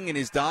outing in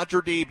his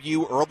Dodger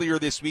debut earlier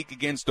this week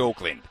against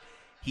Oakland.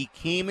 He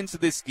came into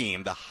this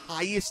game the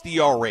highest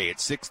ERA at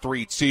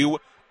 6.32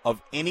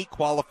 of any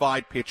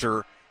qualified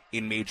pitcher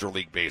in Major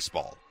League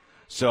Baseball.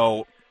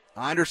 So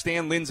I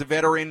understand Lynn's a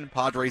veteran.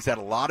 Padres had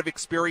a lot of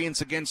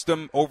experience against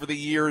him over the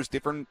years,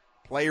 different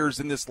players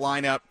in this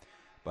lineup,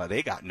 but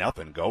they got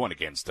nothing going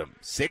against him.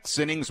 6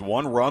 innings,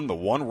 1 run. The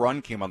 1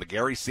 run came on the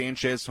Gary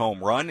Sanchez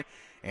home run.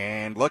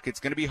 And look, it's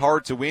going to be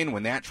hard to win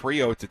when that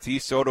trio,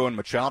 Tatis, Soto, and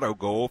Machado,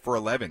 go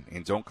 0-for-11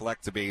 and don't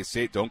collect a base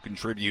hit, don't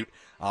contribute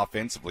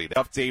offensively. The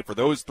tough day for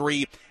those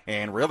 3,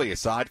 and really,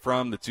 aside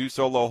from the 2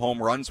 solo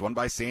home runs, one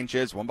by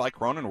Sanchez, one by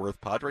Cronenworth,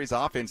 Padres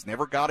offense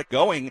never got it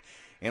going.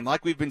 And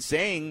like we've been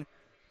saying,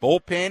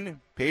 bullpen,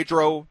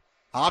 Pedro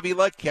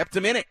Avila kept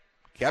him in it,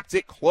 kept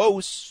it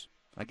close.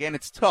 Again,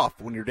 it's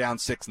tough when you're down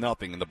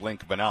 6-0 in the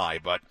blink of an eye,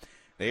 but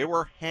they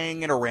were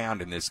hanging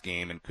around in this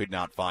game and could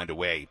not find a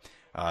way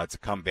to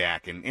come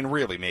back and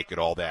really make it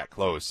all that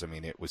close. I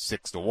mean, it was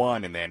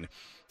 6-1, and then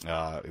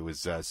it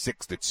was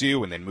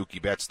 6-2, and then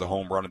Mookie Betts, the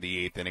home run of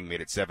the 8th inning,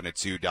 made it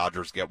 7-2.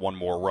 Dodgers get one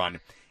more run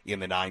in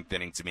the 9th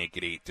inning to make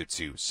it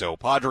 8-2. So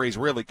Padres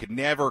really could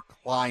never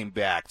climb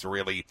back to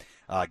really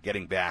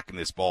getting back in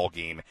this ball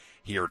game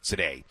here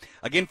today.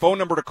 Again, phone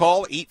number to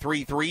call,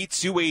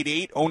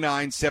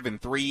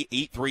 833-288-0973,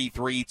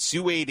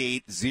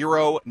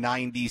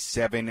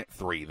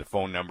 833-288-0973, the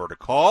phone number to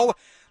call.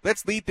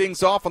 Let's lead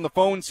things off on the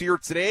phones here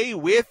today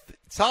with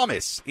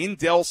Thomas in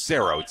Del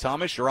Cerro.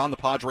 Thomas, you're on the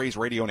Padres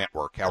Radio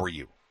Network. How are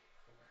you?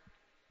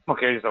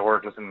 Okay, just at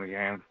work listening to the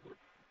game.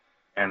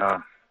 And I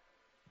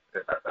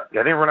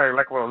didn't really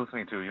like what I was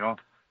listening to, you know.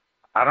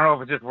 I don't know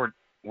if it's just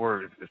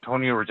where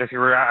Tony or Jesse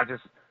were at.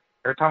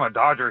 Every time a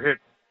Dodger hit,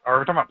 or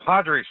every time a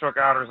Padre struck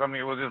out or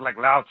something, it was just like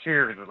loud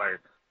cheers. It was like,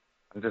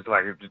 it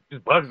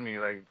just bugs me.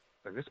 Like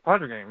this is a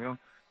Padre game, you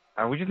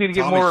know. We just need to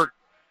get more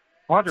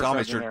Padre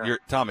fans in there.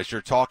 Thomas,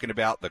 you're talking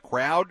about the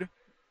crowd?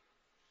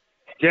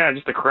 Yeah,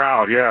 just the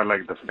crowd. Yeah,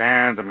 like the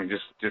fans. I mean,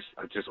 just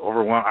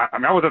overwhelmed.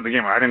 I was at the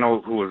game. I didn't know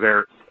who was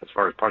there as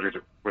far as Padres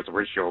with the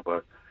ratio,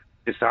 but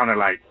it sounded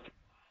like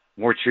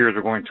more cheers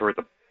were going toward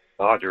the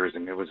Dodgers,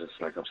 and it was just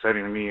like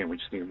upsetting to me. And we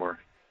just need more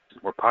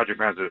Padre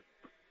fans to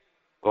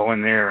go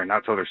in there and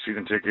not sell their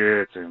season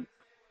tickets, and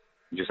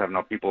just have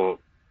no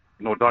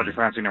Dodger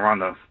fans sitting around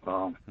the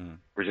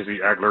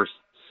Jesse Aguilar's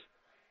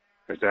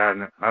like that.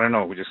 And I don't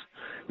know. We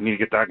need to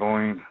get that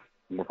going.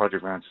 More Padre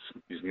fans.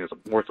 We just need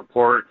more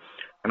support.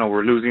 I know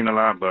we're losing a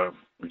lot, but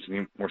we just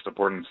need more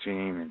support in the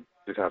team and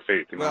just have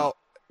faith. You know?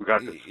 We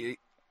got this.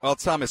 Well,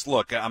 Thomas,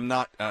 look, I'm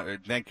not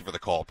thank you for the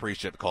call.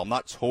 Appreciate the call. I'm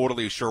not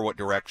totally sure what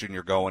direction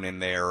you're going in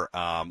there.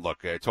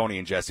 Look, Tony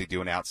and Jesse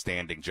do an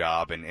outstanding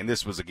job, and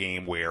this was a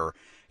game where,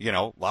 you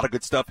know, a lot of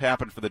good stuff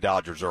happened for the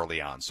Dodgers early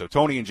on. So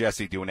Tony and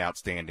Jesse do an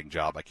outstanding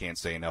job. I can't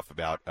say enough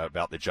about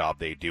the job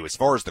they do. As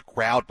far as the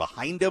crowd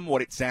behind them,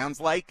 what it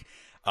sounds like,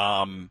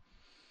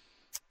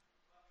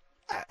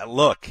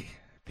 look,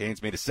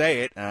 pains me to say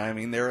it. I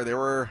mean, there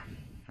were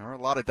a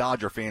lot of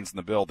Dodger fans in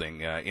the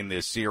building in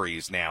this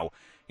series. Now,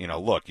 you know,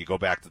 look, you go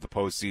back to the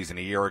postseason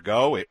a year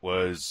ago, it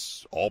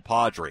was all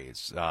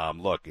Padres.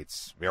 Look,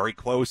 it's very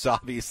close,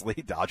 obviously.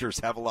 Dodgers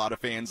have a lot of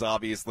fans,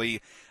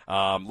 obviously.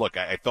 Look,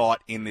 I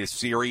thought in this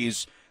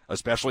series,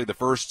 especially the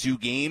first 2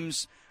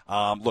 games,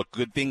 look,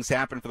 good things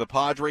happened for the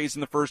Padres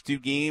in the first 2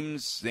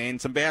 games,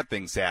 and some bad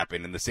things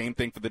happened, and the same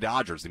thing for the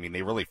Dodgers. I mean,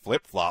 they really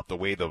flip-flopped the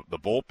way the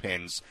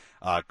bullpens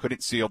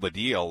couldn't seal the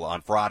deal on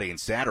Friday and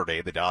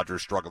Saturday. The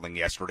Dodgers struggling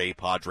yesterday,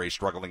 Padres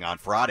struggling on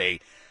Friday.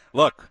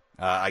 Look,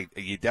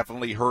 you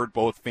definitely heard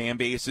both fan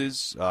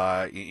bases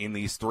in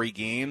these 3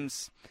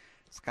 games.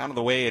 It's kind of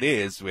the way it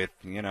is with,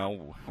 you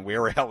know,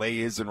 where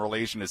LA is in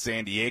relation to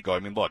San Diego. I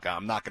mean, look,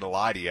 I'm not going to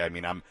lie to you. I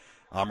mean, I'm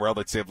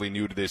relatively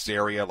new to this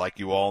area, like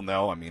you all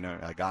know. I mean,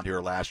 I got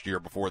here last year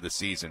before the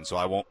season, so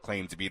I won't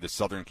claim to be the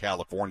Southern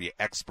California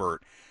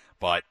expert.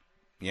 But,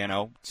 you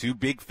know, 2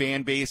 big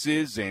fan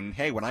bases, and,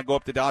 hey, when I go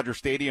up to Dodger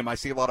Stadium, I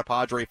see a lot of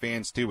Padre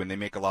fans, too, and they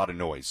make a lot of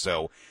noise.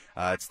 So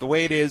it's the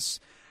way it is.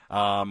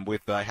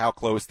 With how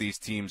close these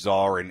teams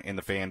are and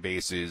the fan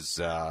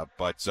bases.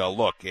 But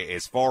look,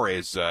 as far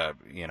as,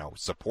 you know,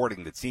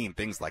 supporting the team,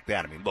 things like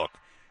that, I mean, look,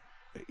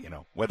 you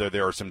know, whether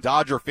there are some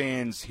Dodger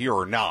fans here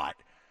or not,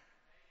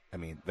 I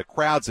mean, the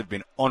crowds have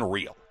been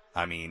unreal.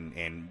 I mean,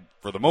 and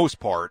for the most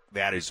part,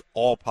 that is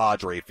all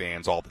Padre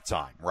fans all the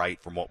time,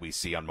 right, from what we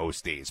see on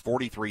most days.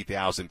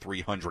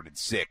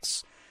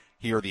 43,306.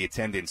 Here, the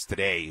attendance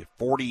today,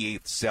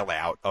 48th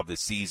sellout of the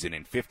season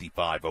in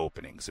 55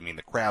 openings. I mean,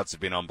 the crowds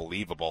have been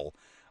unbelievable,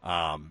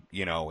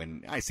 you know,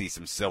 and I see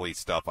some silly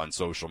stuff on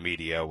social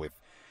media with,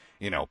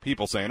 you know,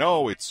 people saying,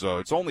 oh, it's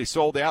only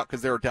sold out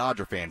because there are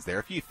Dodger fans there.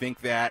 If you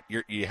think that,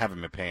 you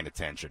haven't been paying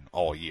attention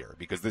all year,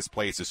 because this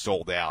place is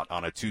sold out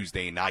on a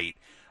Tuesday night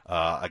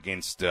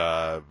against,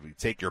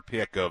 take your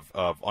pick of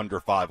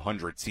under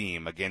 500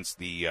 team against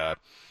the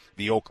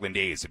the Oakland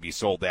A's would be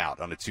sold out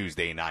on a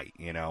Tuesday night,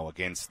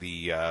 against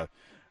the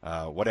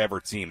whatever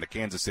team, the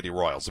Kansas City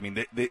Royals. I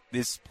mean,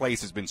 this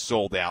place has been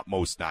sold out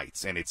most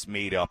nights, and it's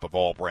made up of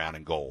all brown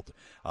and gold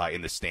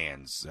in the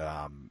stands.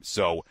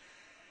 So,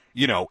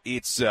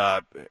 it's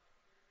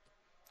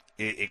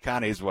it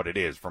kind of is what it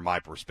is from my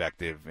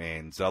perspective.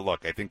 And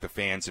look, I think the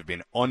fans have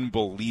been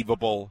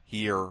unbelievable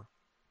here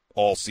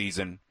all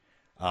season.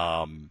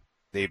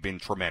 They've been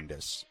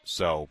tremendous.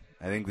 So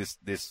I think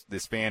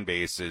this fan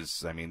base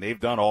is, I mean, they've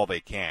done all they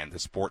can to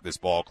support this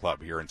ball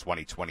club here in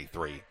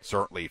 2023,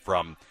 certainly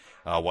from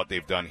what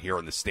they've done here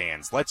in the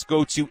stands. Let's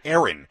go to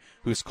Aaron,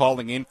 who's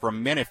calling in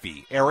from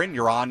Menifee. Aaron,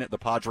 you're on the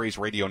Padres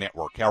Radio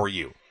Network. How are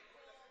you?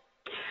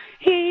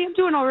 Hey, I'm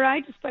doing all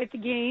right despite the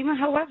game.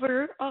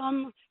 However,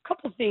 a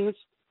couple things.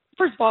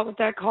 First of all, with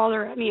that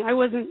caller, I mean, I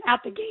wasn't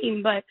at the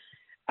game, but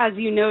as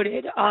you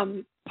noted,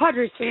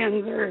 Padres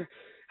fans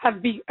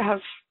have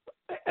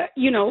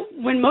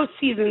when most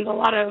seasons a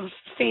lot of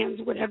fans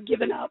would have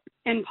given up,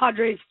 and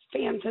Padres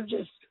fans have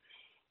just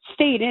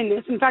stayed in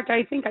this. In fact,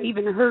 I think I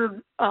even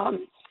heard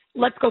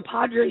 "Let's Go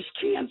Padres"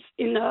 chants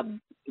in the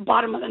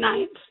bottom of the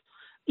ninth.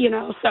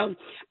 So,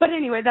 but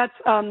anyway, that's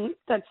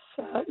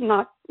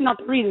not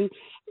the reason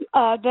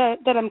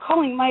that I'm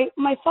calling.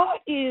 My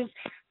thought is,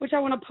 which I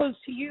want to pose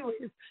to you,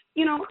 is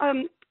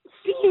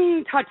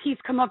seeing Tatis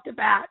come up to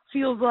bat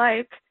feels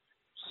like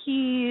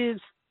he's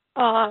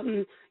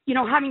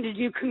having to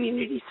do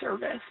community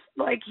service.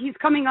 Like, he's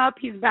coming up,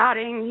 he's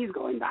batting, he's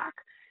going back.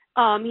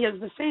 He has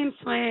the same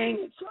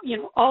swing.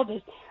 It's all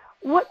this.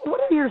 What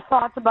are your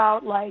thoughts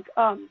about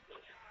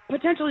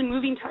potentially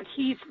moving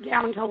Tatis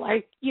down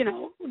to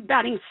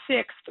batting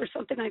sixth or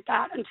something like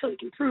that until he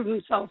can prove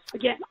himself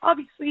again?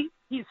 Obviously,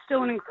 he's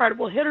still an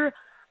incredible hitter,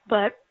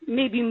 but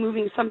maybe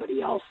moving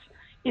somebody else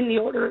in the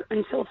order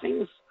until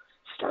things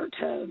start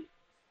to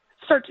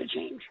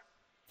change.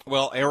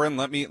 Well, Aaron,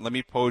 let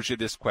me pose you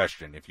this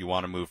question: if you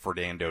want to move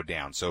Fernando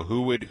down, so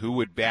who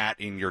would bat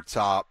in your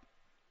top?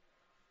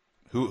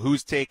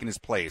 Who's taking his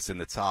place in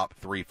the top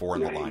 3-4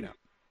 in the lineup?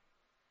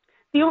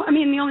 The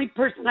only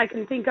person I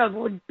can think of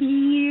would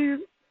be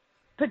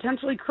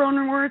potentially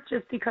Cronenworth,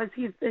 just because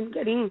he's been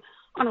getting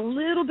on a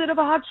little bit of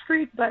a hot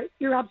streak. But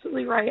you're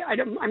absolutely right.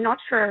 I'm not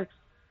sure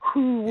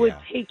who would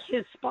take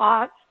his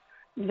spot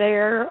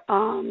there,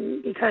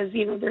 because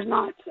there's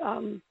not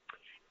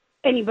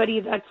anybody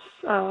that's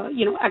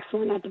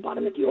excellent at the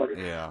bottom of the order.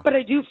 Yeah. But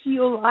I do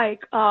feel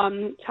like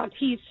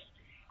Tatis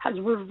has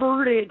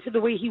reverted to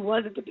the way he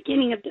was at the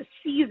beginning of the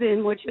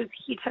season, which is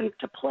he tends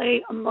to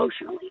play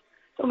emotionally.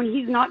 So when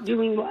he's not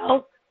doing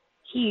well,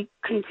 he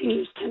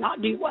continues to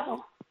not do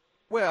well.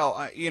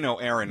 Well,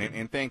 Aaron,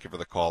 and thank you for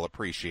the call.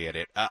 Appreciate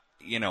it. I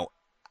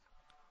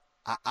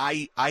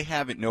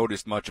haven't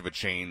noticed much of a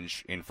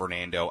change in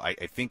Fernando. I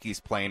think he's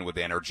playing with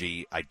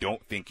energy. I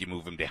don't think you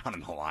move him down in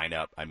the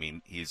lineup. I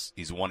mean, he's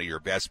one of your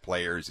best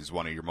players. He's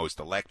one of your most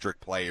electric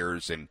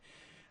players. And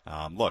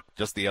look,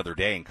 just the other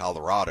day in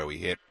Colorado, he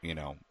hit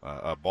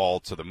a ball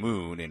to the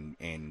moon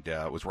and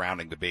was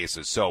rounding the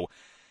bases. So,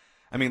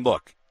 I mean,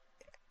 look.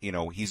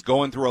 He's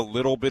going through a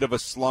little bit of a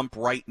slump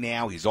right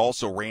now. He's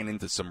also ran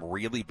into some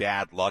really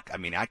bad luck. I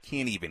mean, I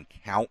can't even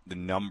count the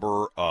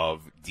number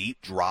of deep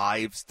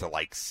drives to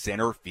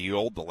center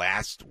field the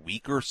last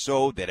week or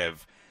so that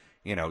have,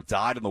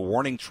 died on the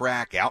warning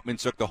track. Outman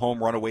took the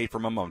home run away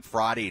from him on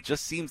Friday. It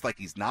just seems like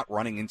he's not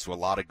running into a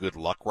lot of good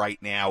luck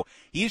right now.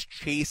 He's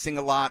chasing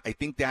a lot. I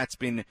think that's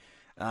been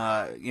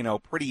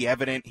pretty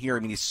evident here. I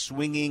mean, he's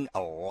swinging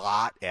a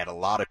lot at a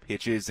lot of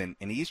pitches, and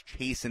he's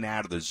chasing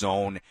out of the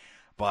zone.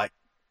 But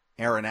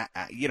Aaron,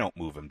 you don't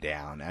move him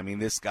down. I mean,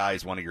 this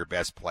guy's one of your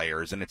best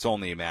players, and it's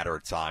only a matter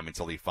of time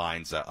until he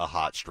finds a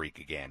hot streak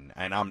again.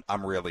 And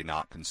I'm really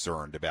not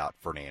concerned about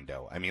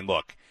Fernando. I mean,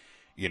 look,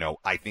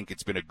 I think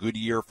it's been a good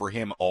year for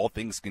him, all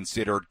things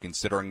considered,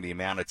 considering the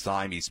amount of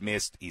time he's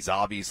missed. He's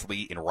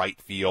obviously in right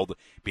field,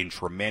 been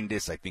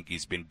tremendous. I think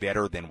he's been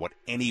better than what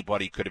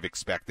anybody could have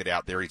expected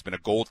out there. He's been a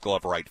Gold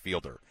Glove right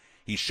fielder.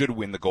 He should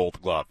win the Gold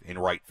Glove in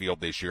right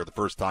field this year, the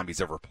first time he's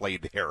ever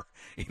played there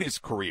in his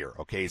career.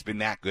 Okay, he's been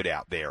that good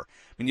out there.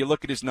 When you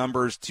look at his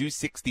numbers,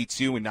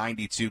 262 in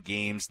 92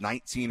 games,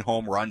 19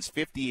 home runs,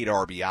 58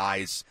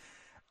 RBIs.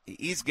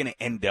 He's going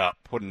to end up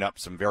putting up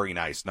some very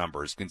nice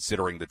numbers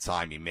considering the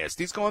time he missed.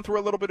 He's going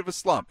through a little bit of a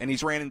slump, and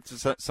he's ran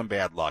into some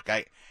bad luck.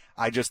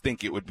 I just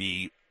think it would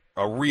be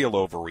a real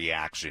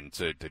overreaction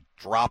to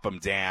drop him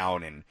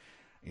down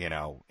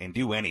and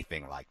do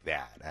anything like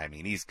that. I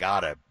mean, he's got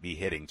to be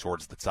hitting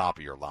towards the top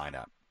of your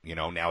lineup.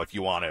 Now if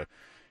you want to,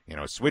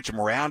 switch him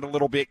around a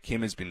little bit,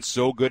 Kim has been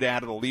so good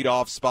at the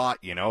leadoff spot.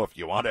 If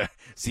you want to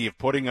see if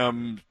putting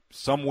him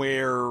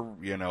somewhere,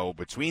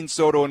 between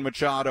Soto and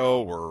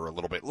Machado or a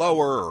little bit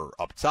lower or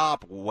up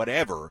top,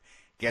 whatever,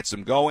 gets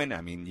him going.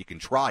 I mean, you can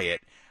try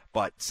it.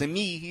 But to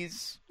me,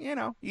 he's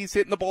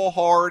hitting the ball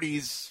hard.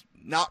 He's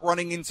not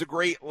running into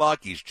great luck.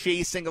 He's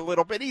chasing a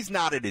little bit. He's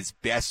not at his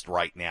best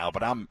right now,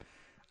 but I'm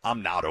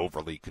not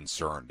overly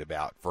concerned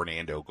about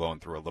Fernando going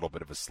through a little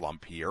bit of a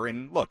slump here.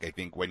 And look, I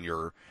think when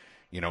you're,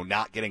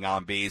 not getting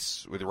on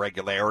base with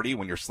regularity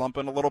when you're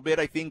slumping a little bit.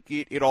 I think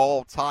it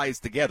all ties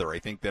together. I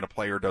think that a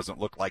player doesn't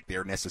look like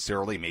they're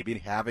necessarily maybe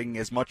having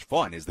as much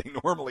fun as they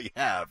normally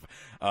have.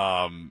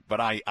 But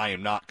I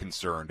am not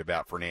concerned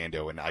about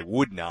Fernando, and I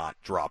would not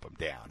drop him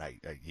down.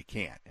 You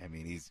can't. I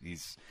mean,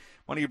 he's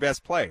one of your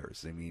best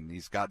players. I mean,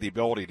 he's got the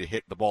ability to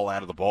hit the ball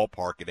out of the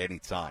ballpark at any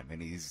time,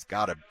 and he's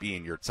got to be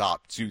in your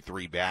top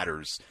 2-3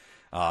 batters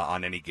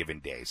on any given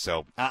day.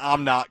 So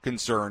I'm not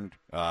concerned.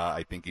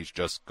 I think he's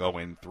just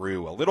going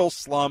through a little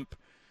slump.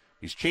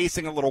 He's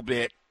chasing a little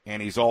bit,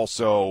 and he's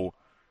also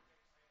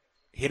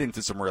hit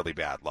into some really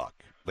bad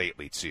luck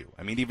lately, too.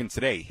 I mean, even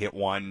today, hit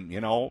one,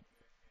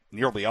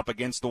 nearly up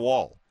against the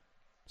wall.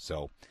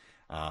 So,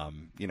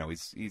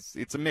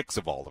 it's a mix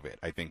of all of it,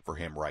 I think, for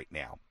him right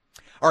now.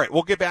 All right,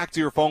 we'll get back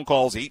to your phone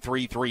calls,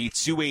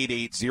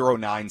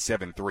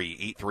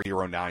 833-288-0973,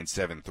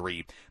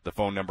 830-973, the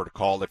phone number to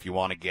call if you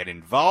want to get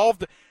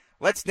involved.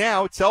 Let's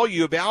now tell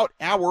you about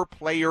our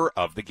player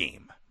of the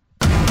game.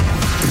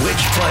 Which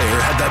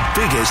player had the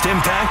biggest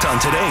impact on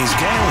today's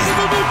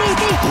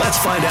game? Let's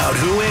find out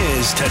who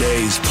is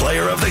today's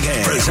player of the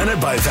game.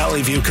 Presented by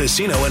Valley View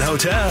Casino and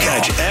Hotel.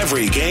 Catch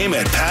every game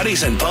at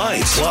Patties and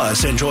Pints.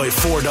 Plus, enjoy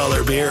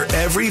 $4 beer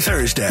every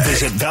Thursday.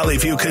 Visit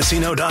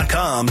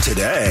valleyviewcasino.com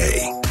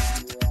today.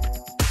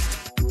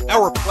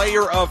 Our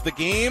player of the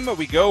game,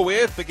 we go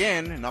with,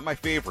 again, not my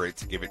favorite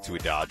to give it to a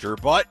Dodger,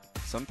 but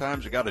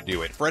sometimes you got to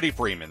do it. Freddie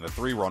Freeman, the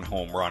 3-run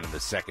home run in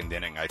the second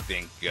inning, I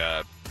think,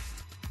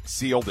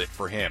 sealed it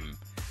for him.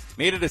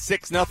 Made it a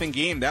 6-0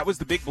 game. That was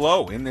the big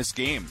blow in this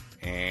game.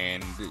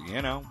 And,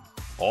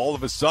 all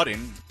of a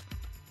sudden,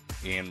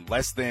 in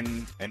less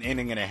than an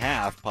inning and a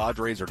half,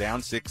 Padres are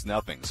down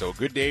 6-0. So a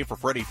good day for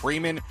Freddie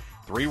Freeman.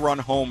 3-run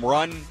home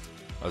run.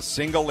 A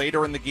single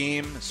later in the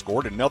game.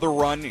 Scored another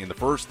run in the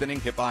first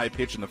inning. Hit by a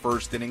pitch in the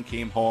first inning.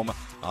 Came home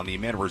on the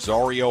Ahmed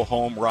Rosario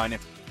home run.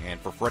 And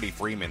for Freddie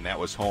Freeman, that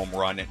was home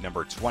run at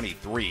number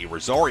 23.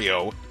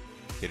 Rosario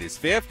hit his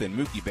 5th, and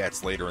Mookie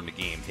Betts later in the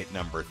game hit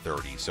number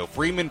 30. So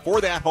Freeman,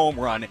 for that home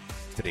run,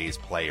 today's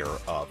player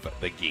of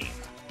the game.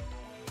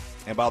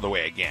 And by the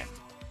way, again,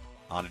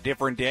 on a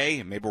different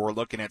day, maybe we're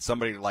looking at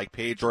somebody like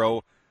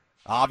Pedro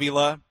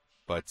Avila,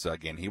 but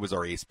again, he was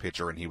our ace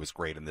pitcher, and he was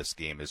great in this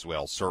game as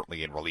well,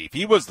 certainly in relief.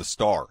 He was the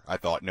star, I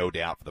thought, no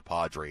doubt, for the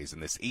Padres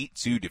in this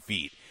 8-2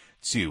 defeat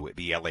to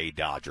the LA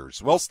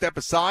Dodgers. We'll step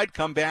aside,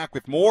 come back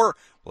with more.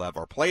 We'll have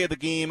our play of the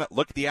game,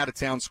 look at the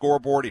out-of-town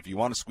scoreboard. If you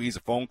want to squeeze a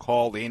phone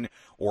call in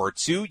or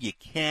two, you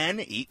can.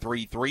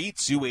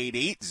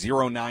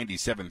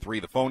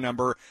 833-288-0973, the phone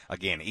number.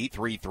 Again,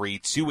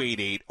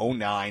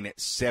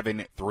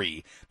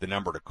 833-288-0973, the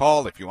number to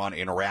call. If you want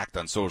to interact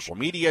on social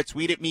media,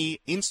 tweet at me,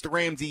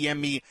 Instagram, DM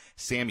me,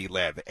 Sammy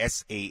Lev,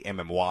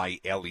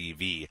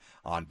 SAMMYLEV,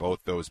 on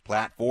both those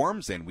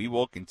platforms. And we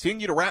will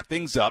continue to wrap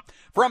things up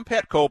from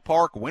Petco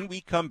Park when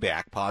we come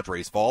back.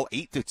 Padres fall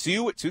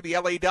 8-2 to the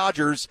LA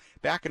Dodgers.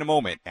 Back in a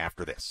moment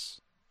after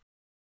this.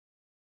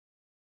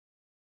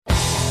 I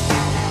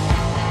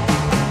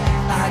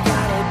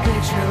got a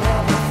picture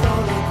of a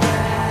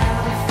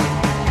photograph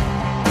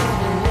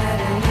of a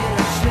wedding in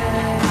a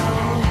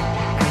shell.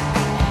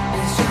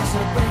 It's just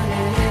a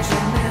burning into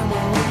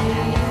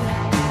memory.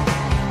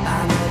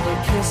 I never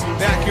kissed and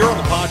Back here on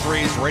the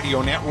Padres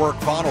Radio Network,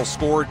 final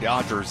score,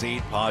 Dodgers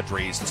 8,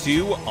 Padres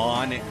 2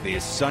 on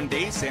this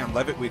Sunday. Sam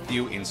Levitt with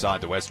you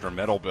inside the Western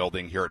Metal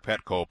Building here at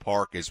Petco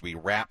Park as we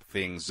wrap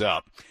things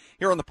up.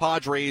 Here on the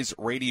Padres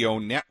Radio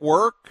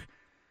Network,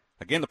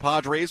 again, the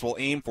Padres will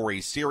aim for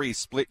a series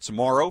split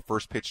tomorrow.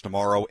 First pitch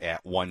tomorrow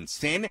at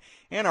 1:10.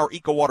 And our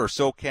EcoWater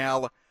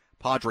SoCal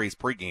Padres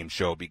pregame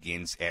show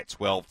begins at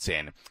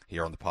 12:10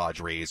 here on the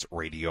Padres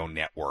Radio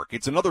Network.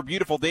 It's another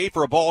beautiful day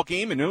for a ball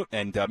game and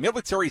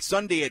Military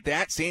Sunday at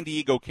that. San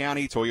Diego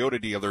County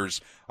Toyota dealers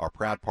are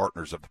proud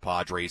partners of the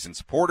Padres and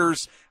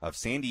supporters of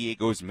San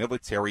Diego's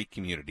military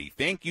community.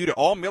 Thank you to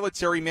all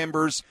military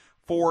members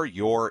for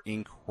your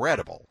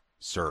incredible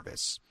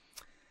service.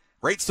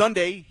 Great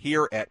Sunday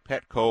here at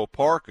Petco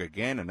Park.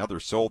 Again, another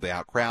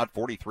sold-out crowd,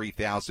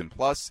 43,000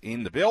 plus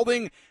in the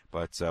building.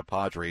 But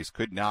Padres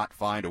could not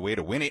find a way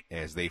to win it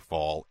as they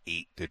fall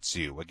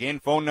 8-2. Again,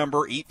 phone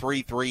number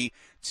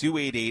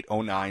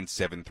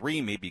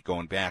 833-288-0973. Maybe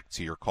going back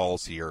to your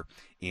calls here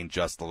in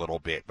just a little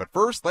bit. But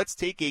first, let's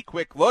take a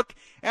quick look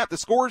at the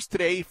scores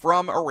today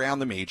from around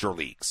the major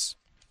leagues.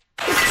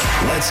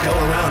 Let's go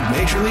around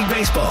Major League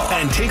Baseball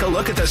and take a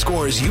look at the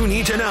scores you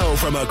need to know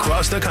from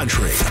across the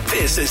country.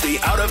 This is the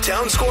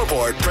Out-of-Town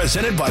Scoreboard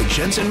presented by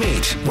Jensen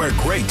Meat, where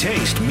great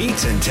taste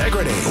meets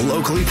integrity.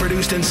 Locally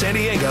produced in San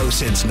Diego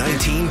since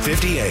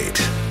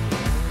 1958.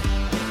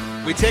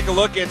 We take a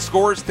look at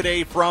scores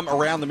today from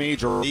around the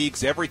major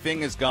leagues.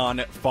 Everything has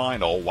gone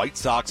final. White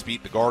Sox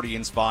beat the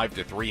Guardians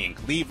 5-3 in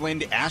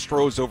Cleveland.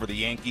 Astros over the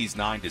Yankees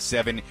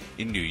 9-7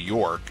 in New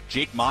York.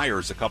 Jake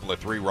Myers, a couple of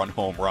 3-run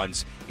home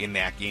runs in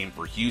that game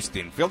for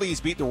Houston. Phillies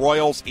beat the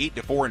Royals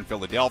 8-4 in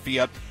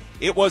Philadelphia.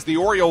 It was the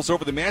Orioles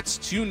over the Mets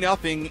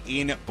 2-0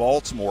 in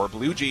Baltimore.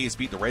 Blue Jays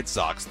beat the Red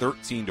Sox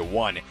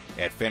 13-1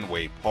 at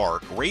Fenway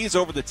Park. Rays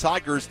over the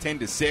Tigers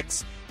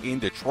 10-6 in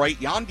Detroit.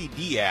 Yandy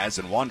Diaz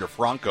and Wander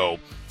Franco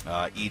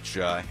each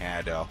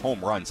had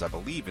home runs, I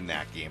believe, in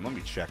that game. Let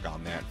me check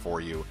on that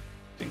for you.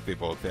 I think they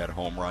both had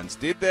home runs.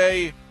 Did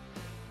they?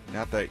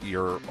 Not that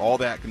you're all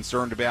that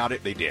concerned about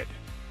it. They did.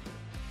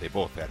 They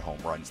both had home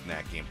runs in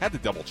that game. Had to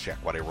double check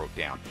what I wrote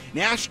down.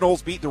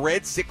 Nationals beat the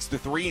Reds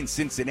 6-3 in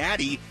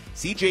Cincinnati.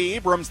 C.J.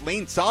 Abrams,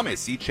 Lane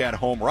Thomas each had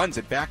home runs.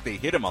 In fact, they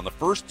hit him on the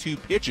first 2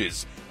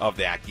 pitches of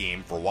that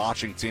game for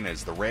Washington.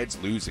 As the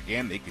Reds lose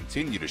again, they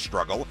continue to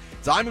struggle.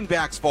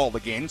 Diamondbacks fall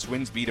again.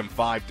 Twins beat them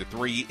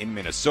 5-3 in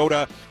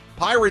Minnesota.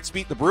 Pirates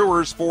beat the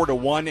Brewers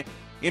 4-1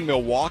 in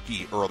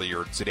Milwaukee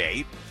earlier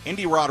today.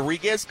 Andy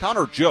Rodriguez,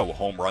 Connor Joe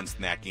home runs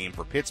in that game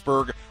for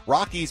Pittsburgh.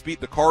 Rockies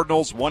beat the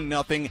Cardinals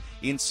 1-0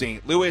 in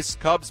St. Louis.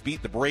 Cubs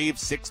beat the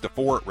Braves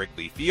 6-4 at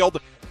Wrigley Field.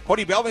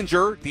 Cody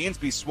Bellinger,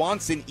 Dansby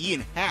Swanson,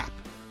 Ian Happ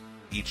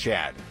each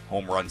had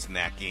home runs in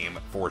that game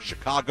for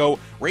Chicago.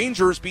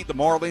 Rangers beat the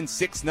Marlins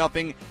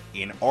 6-0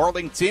 in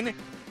Arlington.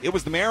 It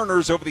was the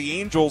Mariners over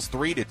the Angels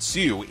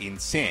 3-2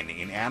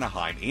 in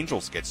Anaheim.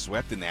 Angels get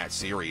swept in that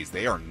series.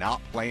 They are not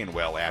playing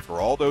well after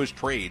all those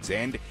trades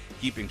and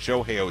keeping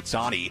Shohei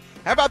Ohtani.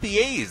 How about the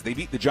A's? They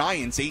beat the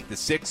Giants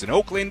 8-6 in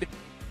Oakland.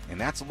 And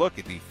that's a look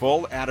at the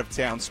full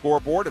out-of-town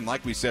scoreboard. And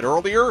like we said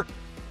earlier,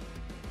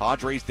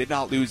 Padres did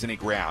not lose any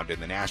ground in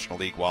the National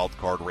League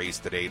wildcard race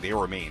today. They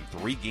remain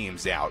 3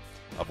 games out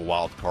of a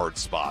wildcard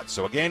spot.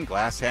 So again,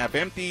 glass half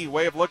empty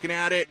way of looking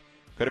at it.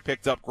 Could have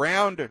picked up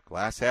ground.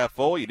 Glass half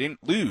full. You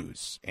didn't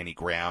lose any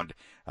ground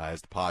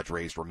as the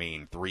Padres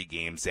remain 3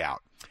 games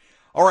out.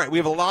 All right, we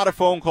have a lot of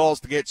phone calls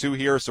to get to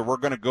here, so we're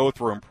going to go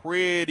through them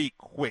pretty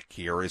quick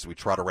here as we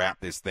try to wrap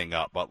this thing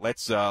up. But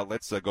let's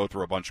go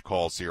through a bunch of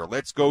calls here.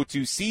 Let's go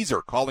to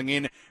Caesar calling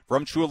in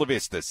from Chula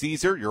Vista.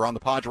 Caesar, you're on the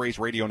Padres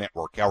Radio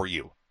Network. How are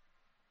you?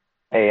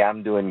 Hey,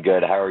 I'm doing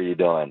good. How are you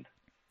doing?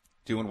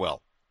 Doing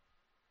well.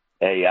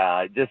 Hey,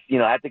 just,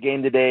 at the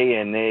game today,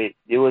 and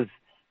it was,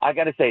 I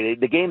got to say,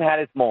 the game had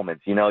its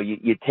moments.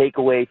 You take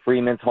away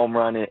Freeman's home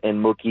run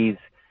and Mookie's,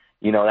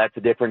 that's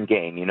a different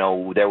game.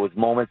 There was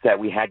moments that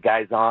we had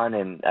guys on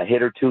and a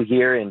hit or two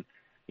here, and,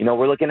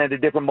 we're looking at a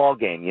different ball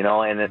game,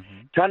 and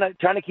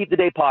trying to keep the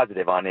day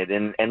positive on it.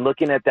 And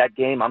looking at that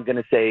game, I'm going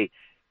to say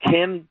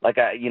Kim,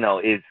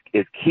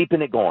 is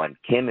keeping it going.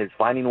 Kim is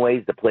finding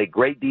ways to play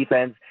great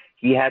defense.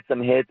 He had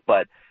some hits,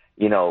 but,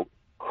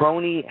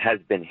 Crony has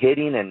been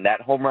hitting, and that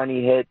home run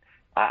he hit,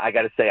 I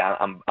got to say,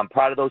 I'm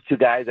proud of those 2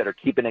 guys that are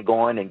keeping it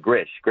going. And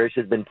Grish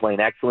has been playing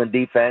excellent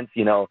defense,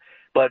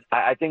 But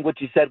I think what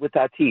you said with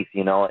Tatis,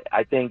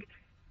 I think,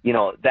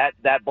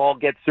 that ball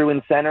gets through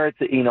in center.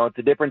 It's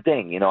a different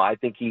thing. I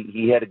think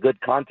he had a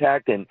good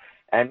contact, and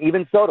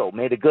even Soto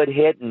made a good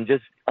hit, and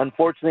just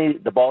unfortunately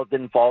the balls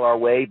didn't fall our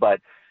way.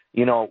 But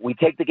we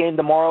take the game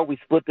tomorrow, we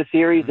split the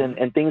series,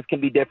 and things can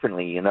be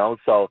differently.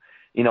 So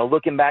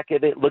looking back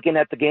at it, looking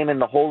at the game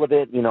and the whole of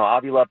it,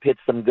 Avila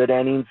pitched some good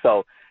innings.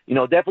 So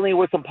definitely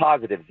with some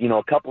positives.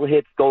 A couple of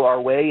hits go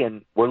our way,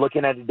 and we're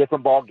looking at a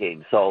different ball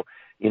game. So.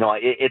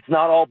 It's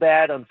not all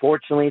bad.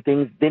 Unfortunately,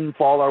 things didn't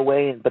fall our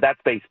way, but that's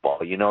baseball.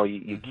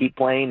 You keep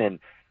playing, and,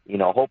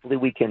 hopefully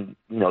we can,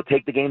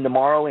 take the game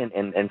tomorrow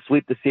and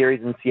sweep the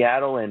series in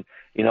Seattle. And,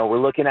 we're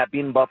looking at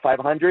being above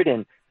 500.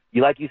 And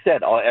like you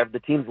said, all the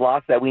teams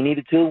lost that we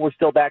needed to. We're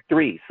still back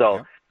 3. So,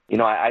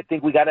 I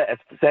think we got to, as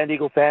San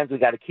Diego fans, we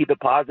got to keep it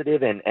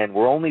positive, and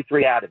we're only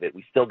 3 out of it.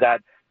 We still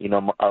got,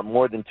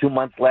 more than 2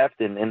 months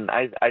left, and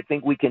I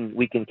think we can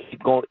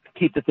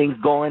keep the things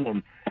going,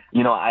 and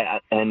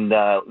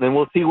then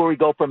we'll see where we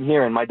go from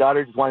here. And my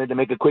daughter just wanted to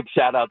make a quick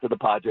shout out to the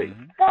Padres.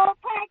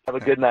 Have a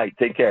good night.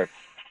 Take care.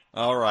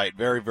 All right,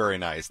 very, very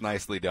nice.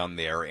 Nicely done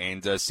there.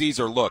 And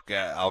Caesar, look,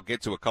 I'll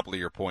get to a couple of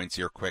your points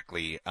here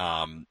quickly.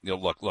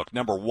 Look.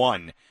 Number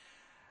one,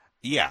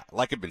 yeah,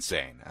 like I've been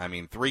saying,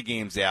 3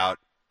 games out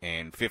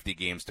and 50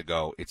 games to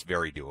go, it's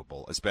very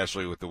doable,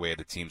 especially with the way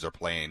the teams are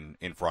playing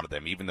in front of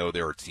them, even though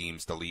there are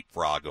teams to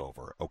leapfrog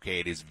over. Okay,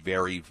 it is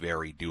very,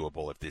 very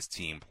doable if this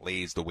team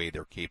plays the way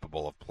they're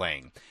capable of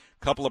playing.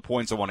 Couple of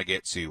points I want to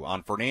get to.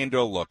 On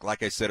Fernando, look,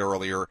 like I said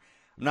earlier,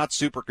 I'm not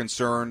super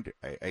concerned.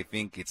 I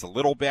think it's a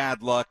little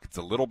bad luck. It's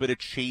a little bit of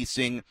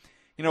chasing.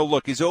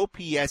 Look, his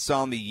OPS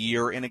on the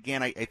year, and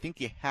again, I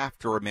think you have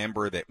to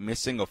remember that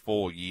missing a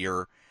full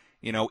year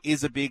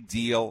is a big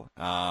deal,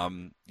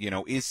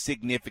 is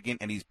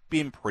significant, and he's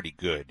been pretty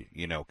good,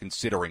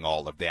 considering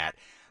all of that.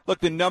 Look,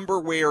 the number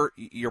where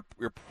you're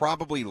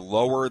probably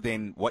lower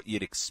than what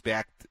you'd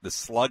expect, the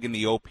slug in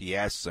the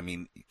OPS,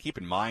 keep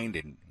in mind,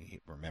 and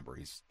remember,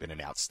 he's been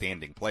an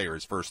outstanding player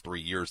his first 3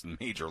 years in the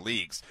major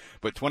leagues,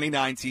 but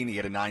 2019, he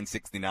had a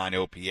 969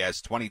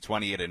 OPS,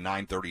 2020, he had a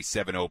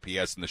 937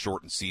 OPS in the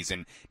shortened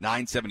season,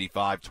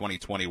 975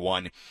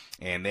 2021,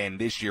 and then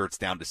this year it's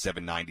down to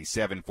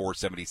 797,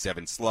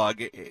 477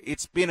 slug.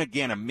 It's been,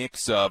 again, a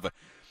mix of,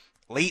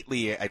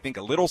 lately, I think,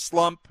 a little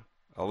slump,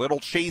 a little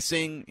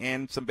chasing,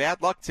 and some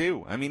bad luck,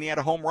 too. He had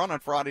a home run on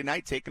Friday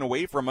night taken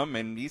away from him,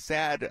 and he's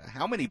had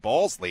how many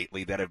balls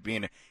lately that have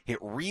been hit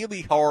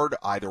really hard,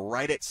 either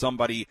right at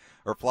somebody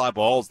or fly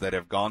balls that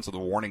have gone to the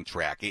warning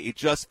track. It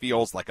just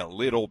feels like a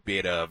little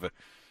bit of,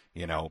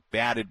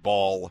 batted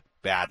ball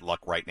bad luck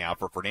right now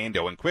for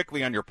Fernando. And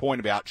quickly on your point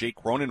about Jake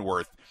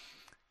Cronenworth,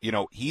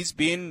 he's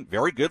been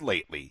very good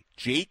lately.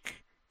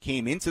 Jake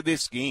came into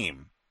this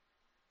game,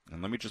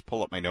 and let me just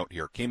pull up my note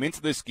here, came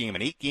into this game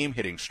an 8-game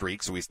hitting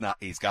streak, so he's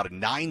got a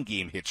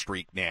 9-game hit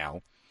streak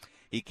now.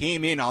 He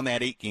came in on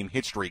that 8-game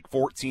hit streak,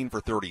 14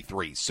 for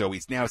 33. So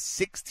he's now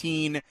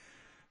 16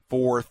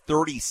 for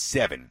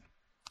 37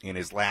 in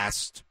his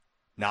last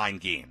 9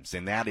 games,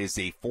 and that is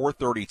a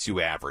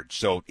 432 average.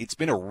 So it's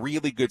been a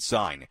really good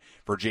sign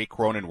for Jake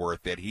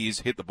Cronenworth that he's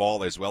hit the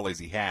ball as well as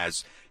he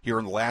has here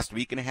in the last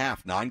week and a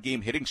half.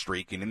 9-game hitting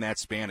streak, and in that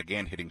span,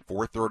 again, hitting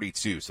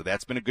 432. So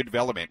that's been a good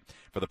development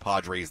for the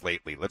Padres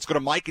lately. Let's go to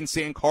Mike in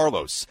San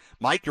Carlos.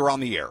 Mike, you're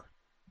on the air.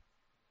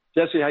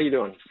 Jesse, how you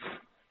doing?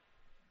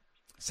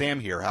 Sam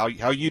here. How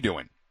you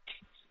doing?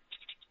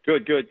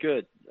 Good.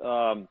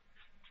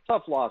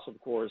 Tough loss, of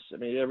course. I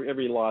mean,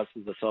 every loss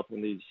is a tough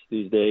one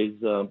these days.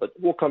 But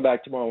we'll come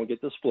back tomorrow and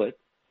get the split.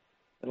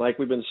 And like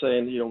we've been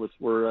saying,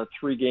 we're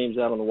 3 games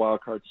out on the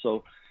wild card,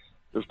 so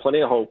there's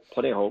plenty of hope.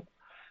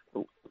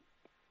 The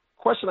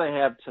question I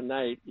have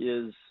tonight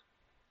is,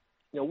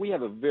 we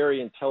have a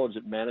very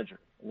intelligent manager.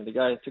 I mean, the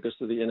guy took us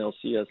to the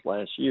NLCS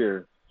last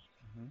year.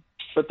 Mm-hmm.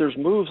 But there's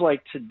moves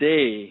like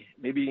today.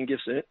 Maybe you can give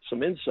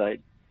some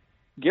insight.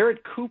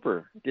 Garrett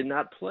Cooper did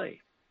not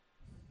play.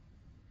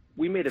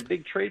 We made a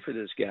big trade for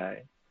this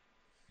guy.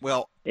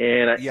 Well,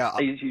 and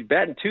he's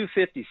batting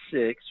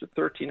 .256 with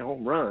 13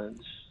 home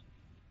runs,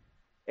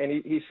 and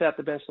he sat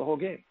the bench the whole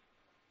game.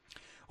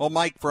 Well,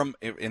 Mike,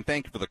 and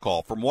thank you for the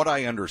call. From what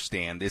I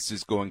understand, this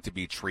is going to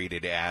be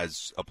treated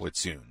as a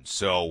platoon.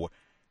 So,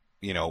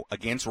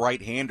 against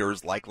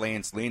right-handers like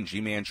Lance Lynn,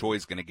 Ji-Man Choi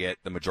is going to get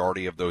the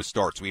majority of those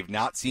starts. We have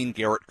not seen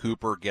Garrett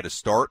Cooper get a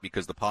start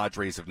because the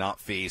Padres have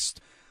not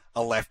faced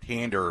a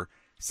left-hander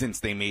since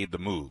they made the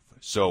move.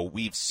 So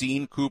we've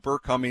seen Cooper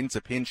come in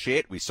to pinch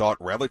hit. We saw it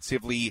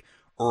relatively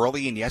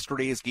early in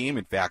yesterday's game.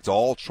 In fact,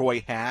 all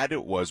Choi had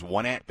was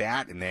one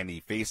at-bat, and then he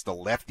faced a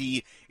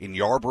lefty in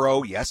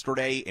Yarbrough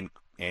yesterday,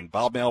 and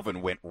Bob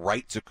Melvin went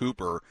right to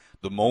Cooper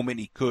the moment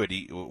he could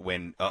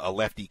when a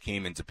lefty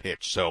came into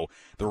pitch. So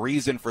the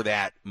reason for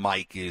that,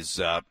 Mike,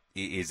 is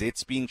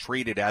it's being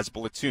treated as a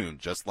platoon,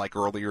 just like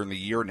earlier in the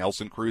year,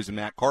 Nelson Cruz and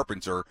Matt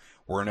Carpenter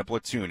were in a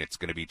platoon. It's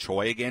going to be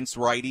Choi against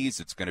righties.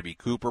 It's going to be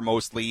Cooper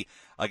mostly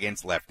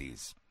against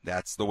lefties.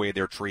 That's the way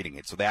they're treating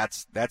it. So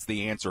that's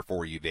the answer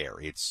for you there.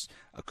 It's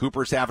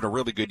Cooper's having a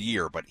really good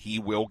year, but he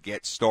will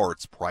get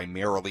starts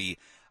primarily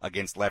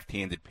against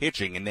left-handed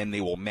pitching, and then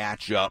they will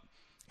match up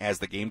as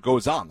the game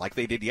goes on, like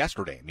they did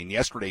yesterday. I mean,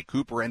 yesterday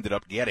Cooper ended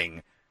up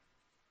getting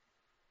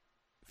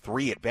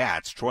 3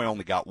 at-bats. Choi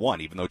only got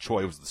 1, even though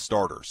Choi was the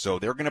starter. So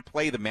they're going to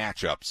play the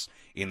matchups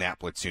in that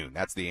platoon.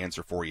 That's the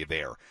answer for you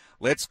there.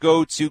 Let's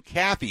go to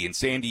Kathy in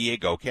San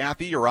Diego.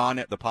 Kathy, you're on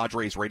at the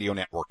Padres Radio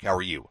Network. How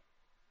are you?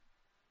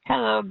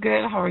 Hello,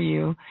 good. How are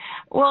you?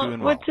 Well,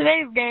 with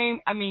today's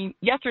game, I mean,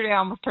 yesterday I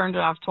almost turned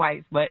it off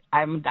twice, but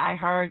I'm a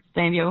diehard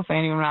San Diego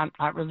fan. Even I'm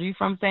not really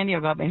from San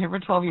Diego. I've been here for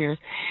 12 years.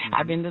 Mm-hmm.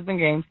 I've been to some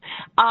games.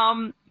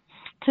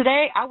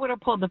 Today I would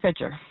have pulled the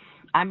pitcher.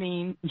 I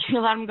mean, you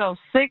let him go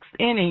 6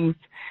 innings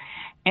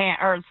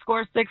or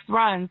score 6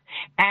 runs,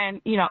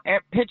 and,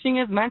 pitching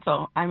is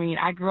mental. I mean,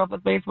 I grew up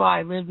with baseball.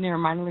 I lived near a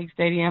minor league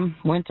stadium,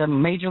 went to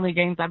major league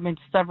games. I've been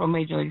to several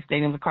major league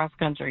stadiums across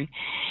the country.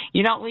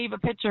 You don't leave a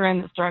pitcher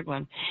in that's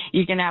struggling.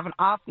 You can have an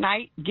off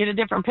night, get a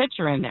different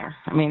pitcher in there.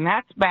 I mean,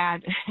 that's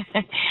bad.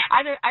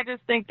 I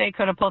just think they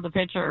could have pulled the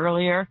pitcher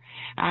earlier.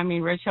 I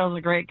mean, Rich Hill's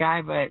a great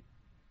guy, but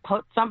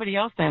put somebody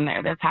else in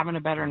there that's having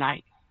a better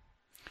night.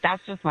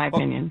 That's just my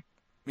opinion.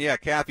 Yeah,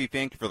 Kathy,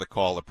 thank you for the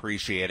call.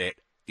 Appreciate it.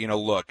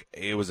 Look,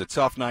 it was a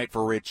tough night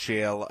for Rich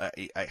Hill.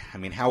 I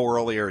mean, how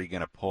early are you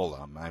going to pull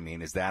him? I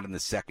mean, is that in the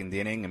 2nd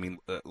inning? I mean,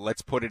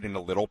 let's put it in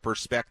a little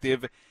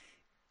perspective.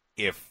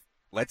 If,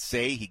 let's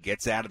say, he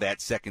gets out of that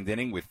 2nd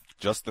inning with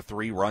just the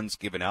 3 runs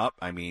given up,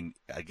 I mean,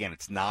 again,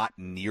 it's not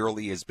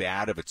nearly as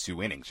bad of a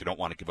 2 innings. You don't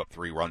want to give up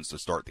 3 runs to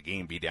start the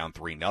game, be down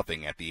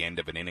 3-0 at the end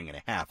of an inning and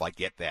a half. I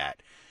get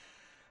that.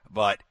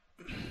 But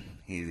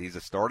he's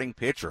a starting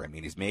pitcher. I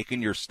mean, he's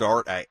making your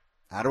start. I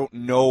don't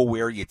know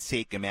where you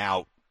take him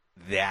out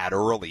that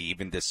early,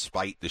 even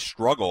despite the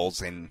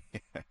struggles. And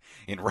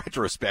in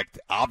retrospect,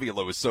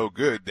 Avila was so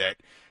good that,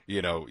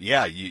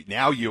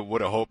 now you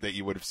would have hoped that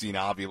you would have seen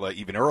Avila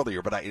even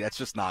earlier, but that's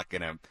just not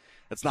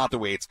that's not the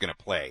way it's going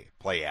to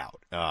play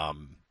out. I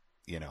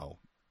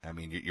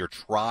mean, you're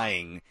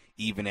trying,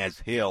 even as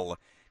Hill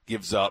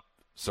gives up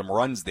some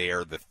runs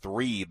there, the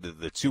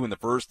 2 in the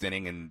 1st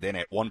inning, and then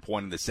at one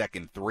point in the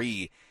second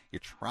 3, you're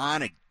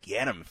trying to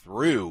get him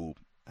through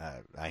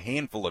a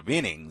handful of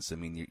innings. I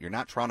mean, you're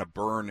not trying to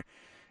burn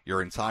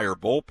your entire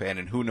bullpen,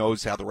 and who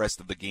knows how the rest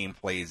of the game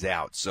plays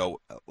out.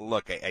 So,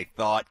 look, I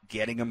thought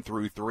getting him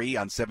through 3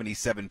 on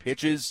 77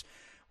 pitches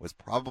was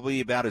probably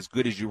about as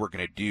good as you were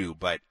going to do.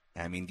 But,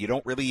 I mean, you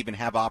don't really even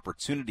have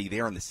opportunity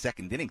there in the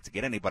 2nd inning to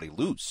get anybody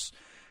loose.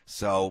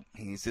 So,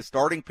 he's a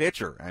starting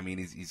pitcher. I mean,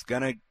 he's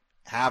going to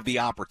have the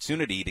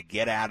opportunity to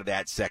get out of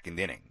that second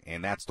inning.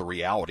 And that's the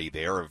reality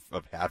there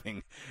of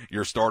having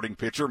your starting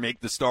pitcher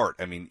make the start.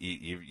 I mean,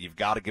 you've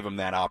got to give them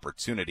that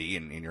opportunity,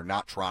 and you're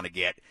not trying to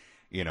get,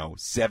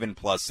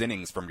 7+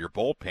 innings from your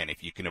bullpen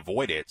if you can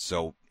avoid it.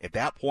 So at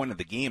that point of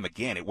the game,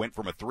 again, it went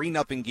from a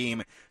 3-0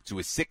 game to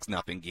a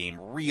 6-0 game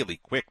really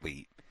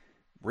quickly.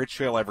 Rich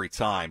Hill every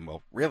time,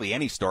 well, really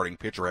any starting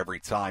pitcher every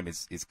time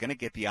is going to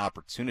get the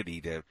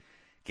opportunity to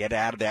get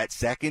out of that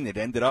second. It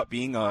ended up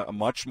being a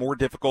much more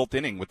difficult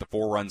inning with the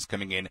 4 runs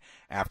coming in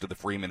after the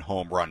Freeman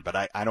home run.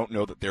 But I don't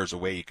know that there's a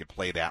way you could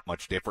play that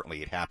much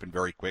differently. It happened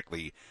very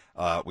quickly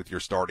with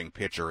your starting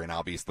pitcher, and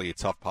obviously a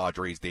tough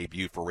Padres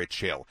debut for Rich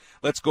Hill.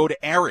 Let's go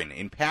to Aaron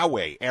in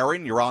Poway.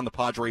 Aaron, you're on the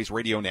Padres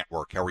Radio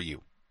Network. How are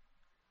you?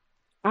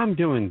 I'm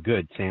doing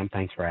good, Sam.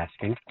 Thanks for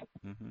asking.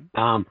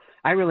 Mm-hmm.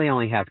 I really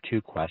only have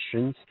 2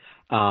 questions,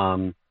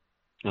 and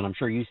I'm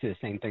sure you see the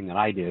same thing that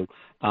I do.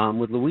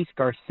 With Luis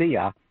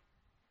Garcia,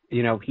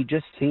 he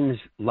just seems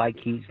like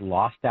he's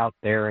lost out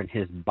there, and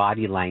his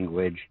body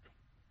language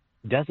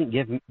doesn't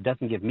give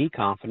me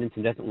confidence,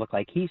 and doesn't look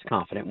like he's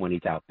confident when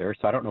he's out there.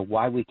 So I don't know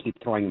why we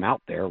keep throwing him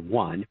out there,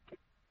 1.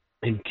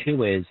 And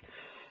 2 is,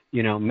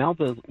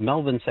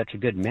 Melvin's such a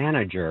good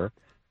manager.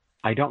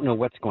 I don't know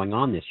what's going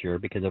on this year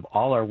because of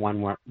all our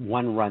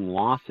one-run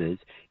losses,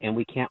 and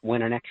we can't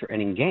win an extra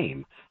inning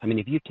game. I mean,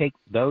 if you take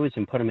those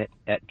and put them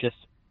at just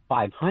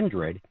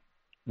 500,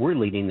 we're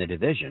leading the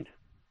division.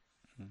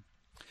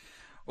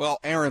 Well,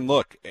 Aaron,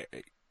 look,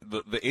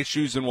 the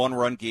issues in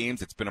one-run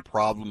games, it's been a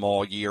problem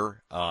all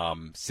year.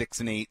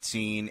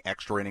 6-18,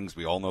 extra innings.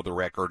 We all know the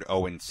record.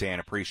 0-10.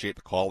 Appreciate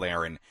the call,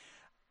 Aaron.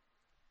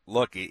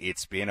 Look,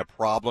 it's been a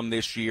problem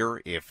this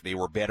year. If they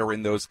were better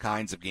in those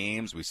kinds of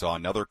games, we saw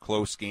another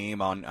close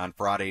game on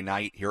Friday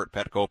night here at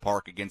Petco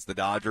Park against the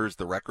Dodgers,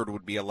 the record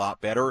would be a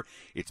lot better.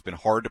 It's been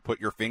hard to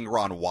put your finger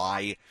on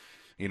why,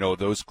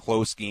 those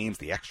close games,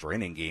 the extra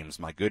inning games,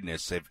 my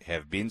goodness,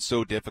 have been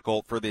so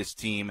difficult for this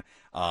team.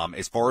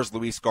 As far as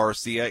Luis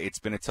Garcia, it's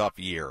been a tough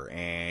year,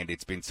 and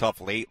it's been tough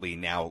lately.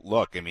 Now,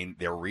 look, I mean,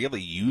 they're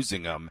really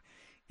using him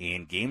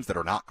in games that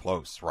are not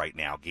close right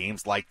now.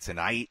 Games like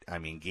tonight,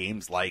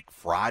 games like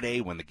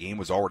Friday when the game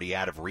was already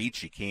out of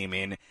reach. He came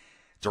in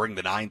during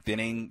the 9th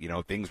inning.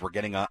 Things were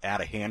getting out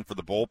of hand for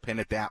the bullpen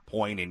at that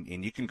point,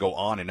 and you can go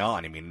on and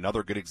on.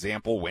 Another good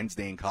example,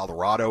 Wednesday in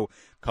Colorado,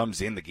 comes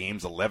in, the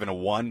game's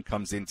 11-1,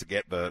 comes in to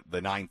get the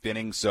 9th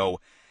inning. So,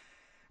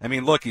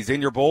 look, he's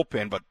in your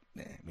bullpen, but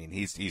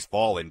he's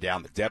fallen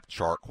down the depth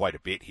chart quite a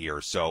bit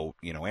here. So,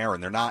 Aaron,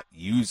 they're not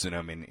using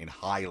him in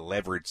high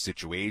leverage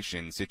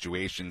situations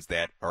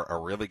that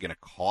are really going to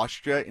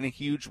cost you in a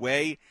huge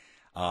way.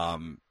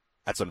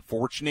 That's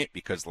unfortunate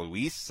because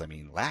Luis,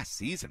 last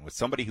season was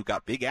somebody who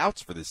got big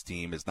outs for this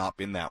team, has not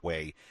been that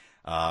way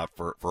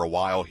for a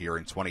while here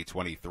in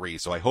 2023.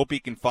 So I hope he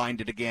can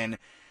find it again.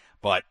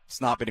 But it's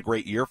not been a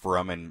great year for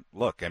him. And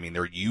look,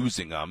 they're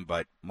using him,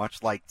 but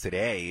much like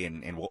today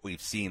and what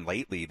we've seen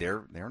lately,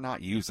 they're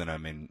not using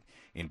him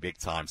in big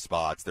time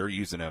spots. They're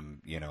using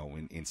him,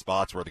 in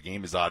spots where the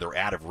game is either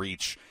out of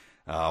reach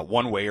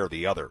one way or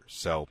the other.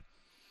 So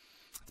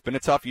it's been a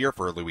tough year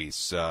for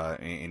Luis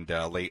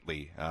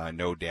lately,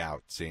 no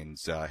doubt, and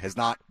has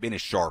not been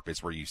as sharp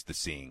as we're used to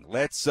seeing.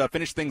 Let's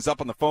finish things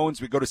up on the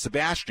phones. We go to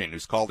Sebastian,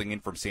 who's calling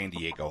in from San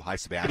Diego. Hi,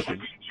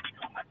 Sebastian.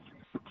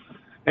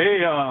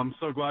 Hey, I'm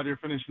so glad you're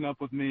finishing up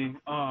with me.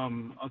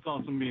 It's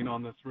awesome being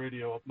on this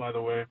radio, by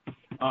the way.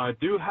 I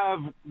do have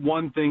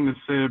one thing to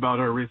say about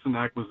our recent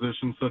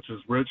acquisitions, such as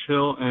Rich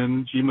Hill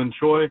and Ji-Man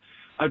Choi.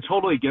 I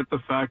totally get the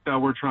fact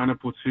that we're trying to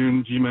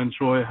platoon Ji-Man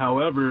Choi.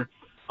 However,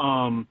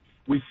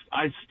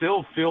 I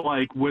still feel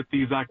like with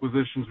these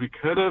acquisitions, we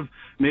could have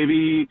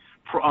maybe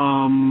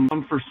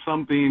gone for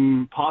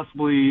something,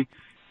 possibly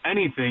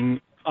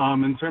anything,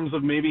 in terms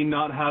of maybe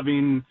not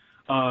having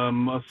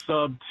a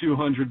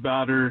sub-200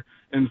 batter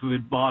into the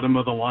bottom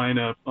of the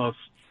lineup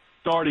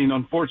starting.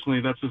 Unfortunately,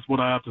 that's just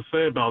what I have to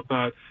say about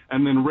that.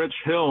 And then Rich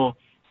Hill,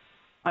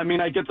 I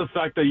get the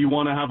fact that you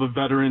want to have a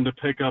veteran to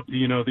pick up,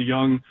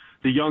 the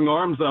young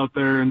arms out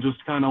there and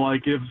just kind of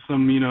like give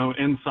some,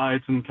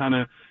 insights and kind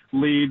of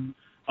lead,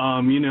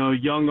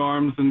 young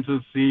arms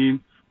into see,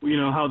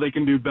 how they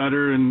can do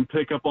better and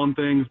pick up on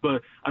things.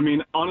 But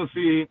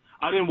honestly,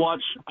 I didn't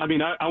watch.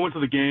 I went to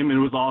the game and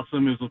it was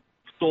awesome. It was a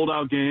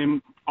sold-out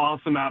game,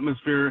 awesome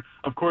atmosphere.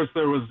 Of course,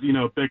 there was,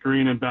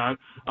 bickering and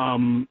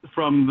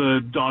from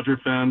the Dodger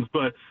fans,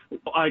 but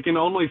I can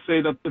only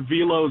say that the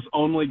velo's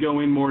only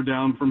going more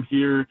down from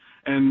here.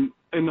 And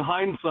in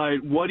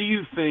hindsight, what do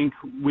you think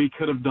we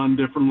could have done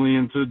differently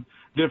into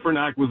different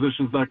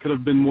acquisitions that could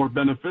have been more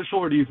beneficial,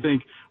 or do you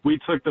think we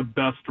took the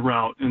best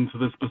route into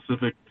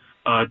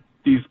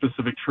these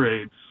specific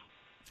trades?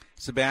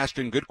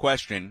 Sebastian, good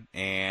question.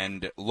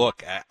 And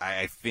look,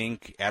 I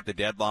think at the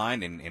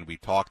deadline, and we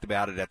talked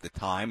about it at the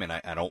time, and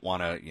I don't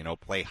want to,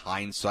 play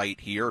hindsight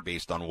here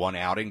based on one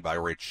outing by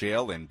Rich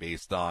Hill and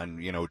based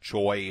on,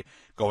 Choi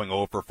going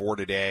 0 for 4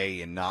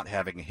 today and not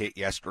having a hit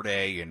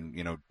yesterday. And,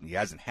 he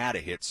hasn't had a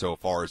hit so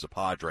far as a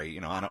Padre.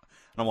 I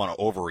don't want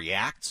to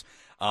overreact.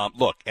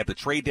 Look, at the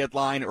trade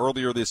deadline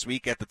earlier this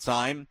week at the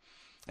time,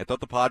 I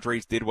thought the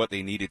Padres did what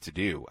they needed to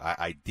do.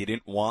 I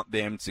didn't want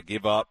them to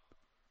give up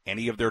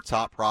any of their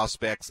top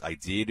prospects. I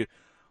did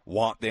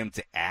want them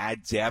to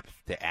add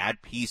depth, to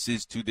add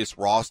pieces to this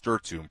roster,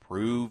 to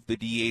improve the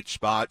DH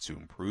spot, to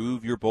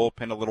improve your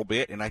bullpen a little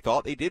bit, and I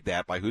thought they did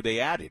that by who they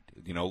added.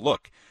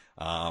 Look,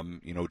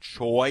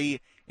 Choi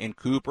and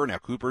Cooper. Now,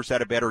 Cooper's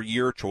had a better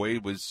year. Choi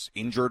was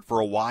injured for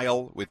a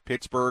while with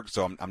Pittsburgh,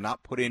 so I'm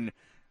not putting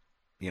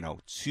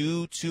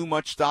too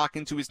much stock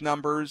into his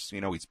numbers.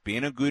 He's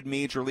been a good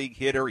major league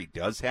hitter. He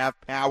does have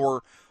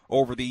power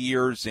over the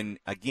years. And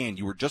again,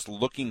 you were just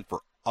looking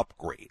for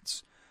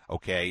upgrades.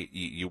 Okay.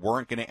 You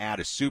weren't going to add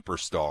a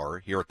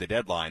superstar here at the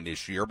deadline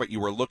this year, but you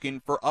were looking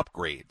for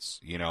upgrades,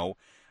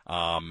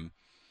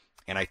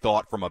 and I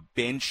thought from a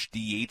bench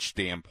DH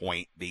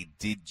standpoint, they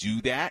did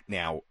do that.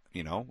 Now,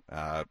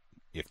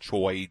 if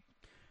Choi,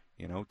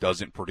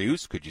 doesn't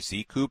produce, could you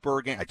see Cooper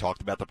again? I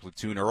talked about the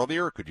platoon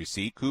earlier. Could you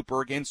see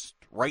Cooper against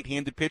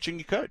right-handed pitching?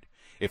 You could.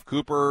 If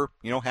Cooper,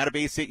 had a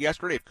base hit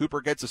yesterday, if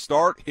Cooper gets a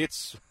start,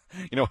 hits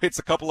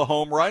a couple of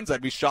home runs,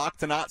 I'd be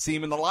shocked to not see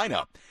him in the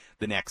lineup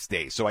the next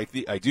day. So I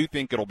do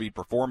think it'll be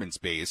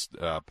performance-based,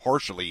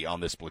 partially on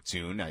this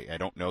platoon. I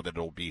don't know that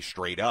it'll be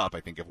straight up. I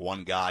think if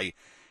one guy,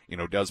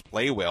 does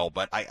play well.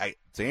 But I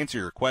to answer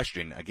your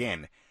question,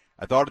 again,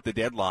 I thought at the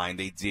deadline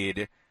they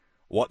did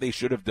what they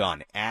should have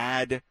done.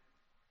 Add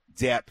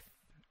depth,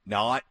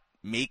 not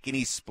make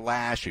any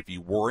splash. If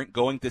you weren't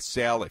going to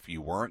sell, if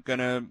you weren't going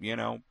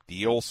to,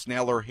 deal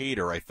Snell or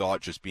Hader, I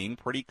thought just being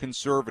pretty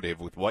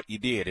conservative with what you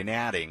did and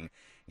adding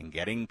and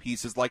getting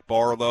pieces like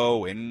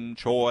Barlow and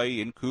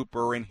Choi and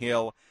Cooper and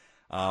Hill,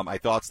 I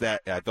thought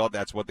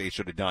that's what they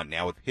should have done.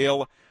 Now with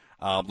Hill,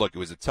 look, it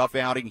was a tough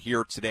outing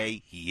here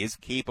today. He is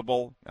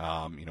capable.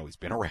 He's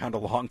been around a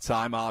long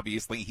time,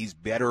 obviously. He's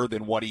better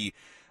than what he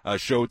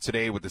showed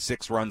today with the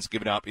 6 runs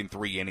given up in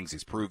 3 innings.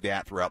 He's proved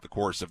that throughout the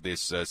course of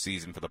this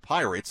season for the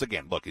Pirates.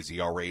 Again, look, his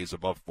ERA is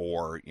above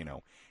 4,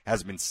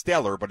 hasn't been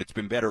stellar, but it's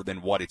been better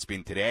than what it's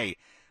been today.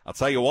 I'll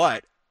tell you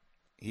what,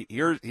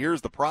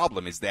 here's the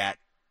problem is that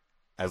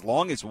as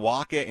long as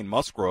Wacha and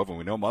Musgrove, and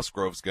we know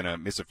Musgrove's going to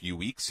miss a few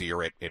weeks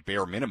here at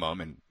bare minimum,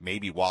 and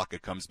maybe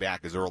Wacha comes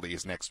back as early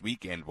as next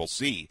weekend, we'll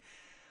see.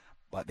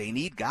 But they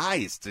need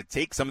guys to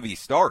take some of these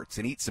starts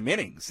and eat some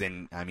innings.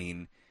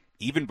 And,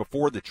 even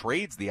before the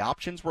trades, the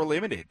options were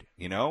limited.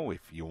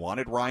 If you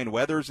wanted Ryan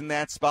Weathers in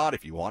that spot,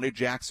 if you wanted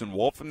Jackson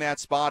Wolf in that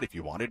spot, if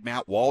you wanted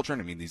Matt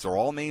Waldron, these are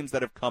all names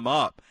that have come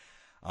up.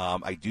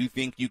 I do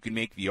think you can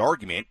make the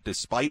argument,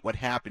 despite what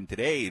happened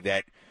today,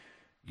 that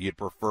you'd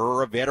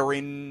prefer a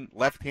veteran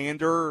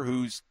left-hander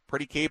who's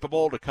pretty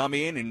capable to come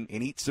in and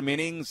eat some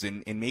innings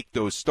and make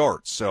those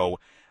starts. So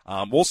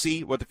we'll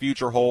see what the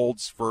future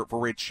holds for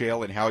Rich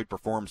Hill and how he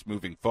performs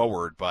moving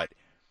forward. But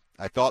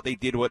I thought they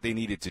did what they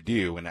needed to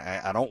do, and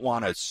I don't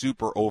want to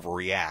super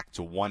overreact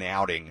to one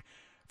outing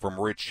from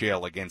Rich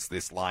Hill against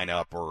this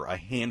lineup or a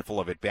handful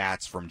of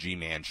at-bats from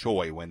G-Man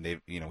Choi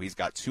when he's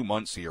got 2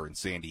 months here in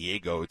San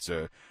Diego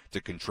to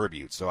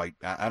contribute. So I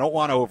don't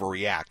want to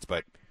overreact,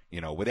 but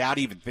without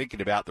even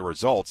thinking about the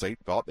results, I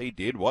thought they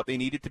did what they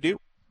needed to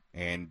do.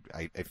 And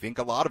I think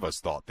a lot of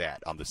us thought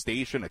that on the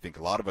station. I think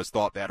a lot of us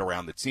thought that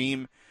around the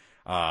team.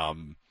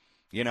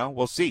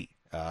 We'll see.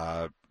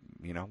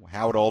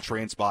 How it all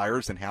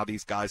transpires and how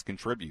these guys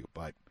contribute.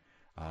 But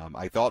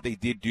I thought they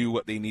did do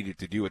what they needed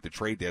to do at the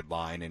trade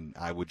deadline, and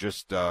I would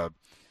just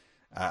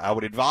I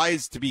would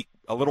advise to be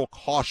a little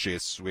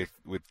cautious with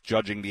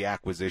judging the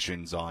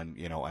acquisitions on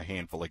a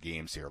handful of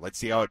games here. Let's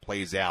see how it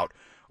plays out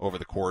over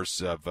the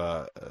course of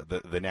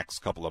the next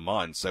couple of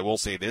months. I will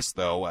say this,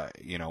 though,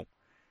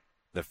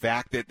 the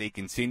fact that they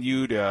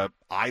continue to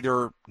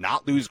either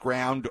not lose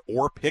ground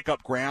or pick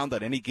up ground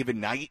on any given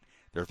night,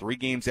 they're 3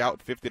 games out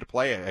with 50 to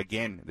play.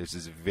 Again, this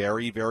is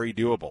very, very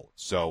doable.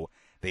 So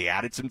they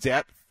added some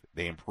depth.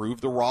 They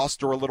improved the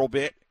roster a little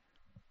bit.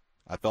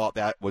 I thought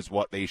that was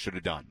what they should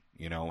have done.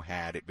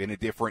 Had it been a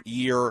different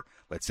year,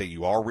 let's say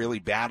you are really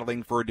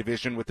battling for a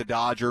division with the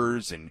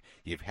Dodgers and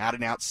you've had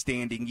an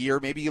outstanding year,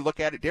 maybe you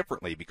look at it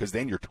differently because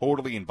then you're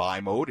totally in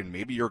buy mode and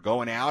maybe you're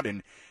going out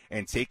and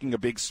taking a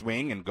big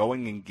swing and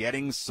going and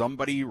getting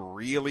somebody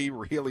really,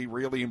 really,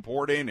 really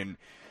important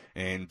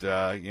and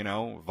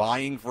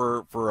vying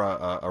for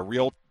a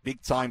real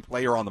big-time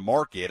player on the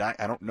market.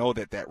 I don't know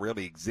that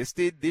really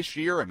existed this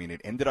year.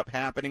 It ended up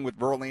happening with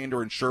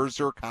Verlander and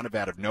Scherzer kind of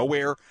out of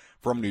nowhere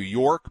from New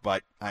York.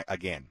 But,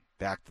 again,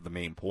 back to the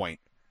main point,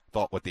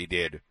 thought what they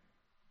did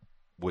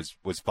was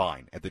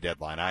fine at the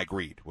deadline. I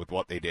agreed with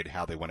what they did,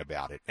 how they went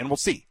about it. And we'll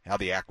see how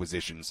the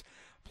acquisitions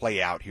play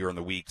out here in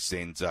the weeks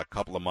and a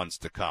couple of months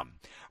to come.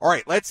 All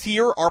right, let's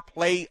hear our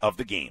play of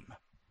the game.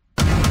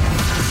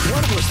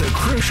 What was the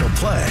crucial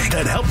play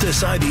that helped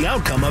decide the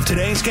outcome of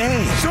today's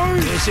game?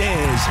 This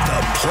is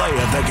the play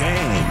of the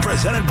game,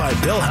 presented by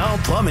Bill Howe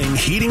Plumbing,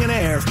 Heating and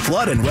Air,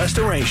 Flood and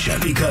Restoration,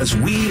 because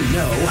we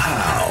know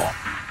how.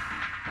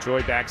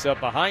 Choi backs up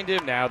behind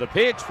him. Now the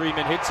pitch.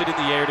 Freeman hits it in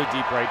the air to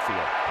deep right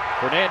field.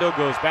 Fernando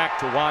goes back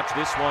to watch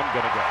this one.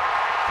 Gonna go.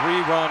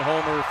 3-run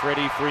homer,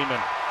 Freddie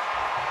Freeman.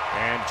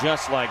 And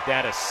just like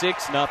that, a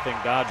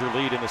 6-0 Dodger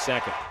lead in the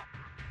second.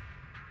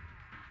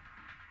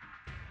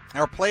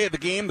 Our play of the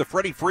game, the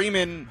Freddie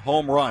Freeman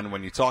home run.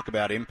 When you talk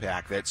about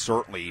impact, that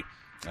certainly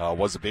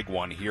was a big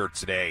one here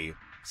today.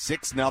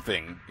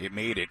 6-0. It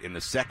made it in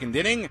the second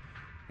inning.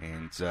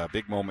 And a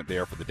big moment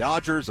there for the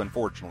Dodgers.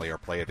 Unfortunately, our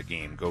play of the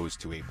game goes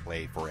to a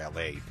play for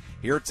L.A.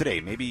 here today.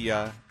 Maybe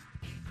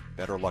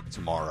better luck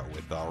tomorrow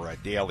with our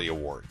daily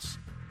awards.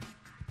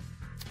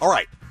 All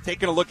right,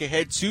 taking a look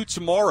ahead to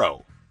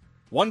tomorrow.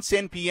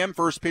 1:10 p.m.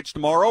 first pitch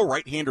tomorrow.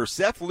 Right-hander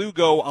Seth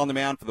Lugo on the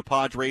mound for the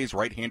Padres.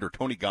 Right-hander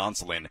Tony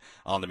Gonsolin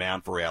on the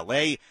mound for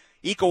L.A.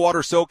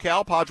 EcoWater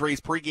SoCal Padres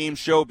pregame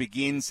show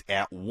begins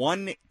at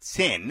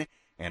 1:10.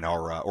 And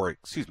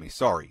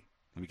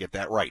let me get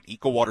that right.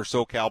 EcoWater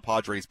SoCal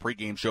Padres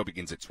pregame show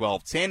begins at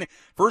 12:10.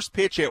 First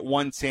pitch at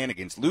 1:10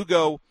 against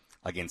Lugo,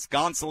 against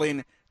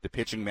Gonsolin. The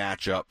pitching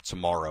matchup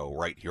tomorrow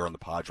right here on the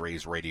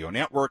Padres Radio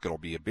Network. It'll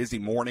be a busy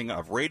morning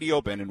of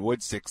radio. Ben and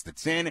Wood 6 to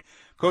 10.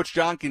 Coach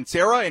John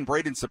Quintera and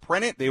Braden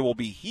Soprenet, they will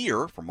be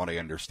here, from what I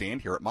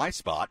understand, here at my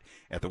spot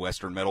at the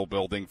Western Metal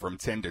Building from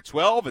 10 to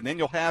 12. And then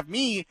you'll have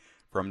me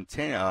from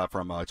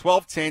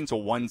 12:10 to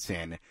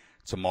 1:10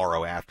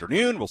 tomorrow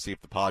afternoon. We'll see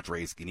if the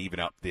Padres can even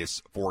up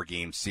this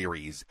 4-game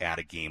series at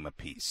a game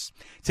apiece.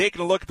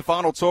 Taking a look at the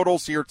final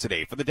totals here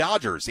today. For the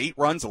Dodgers, 8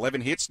 runs,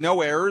 11 hits,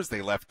 no errors.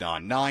 They left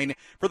on 9.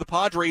 For the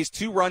Padres,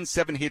 2 runs,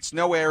 7 hits,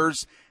 no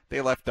errors.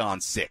 They left on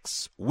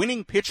 6.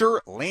 Winning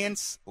pitcher,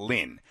 Lance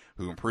Lynn,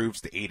 who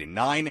improves to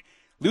 8-9.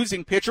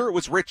 Losing pitcher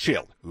was Rich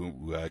Hill,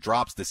 who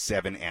drops to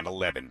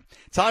 7-11.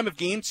 Time of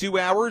game, 2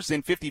 hours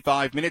and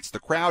 55 minutes. The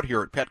crowd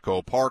here at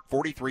Petco Park,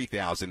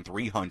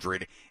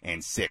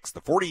 43,306.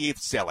 The 48th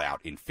sellout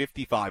in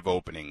 55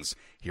 openings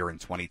here in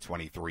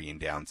 2023 in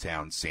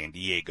downtown San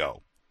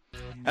Diego.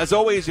 As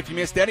always, if you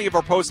missed any of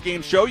our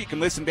post-game show, you can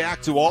listen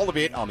back to all of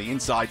it on the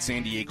Inside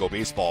San Diego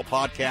Baseball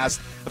podcast,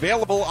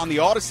 available on the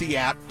Odyssey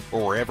app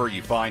or wherever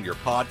you find your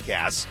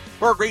podcasts.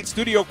 For our great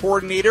studio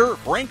coordinator,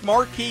 Frank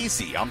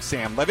Marchese, I'm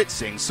Sam Levitt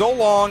saying so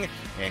long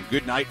and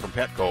good night from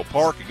Petco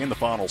Park. Again, the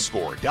final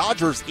score,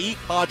 Dodgers 8,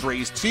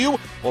 Padres 2.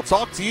 We'll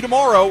talk to you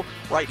tomorrow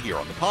right here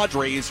on the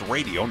Padres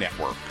Radio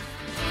Network.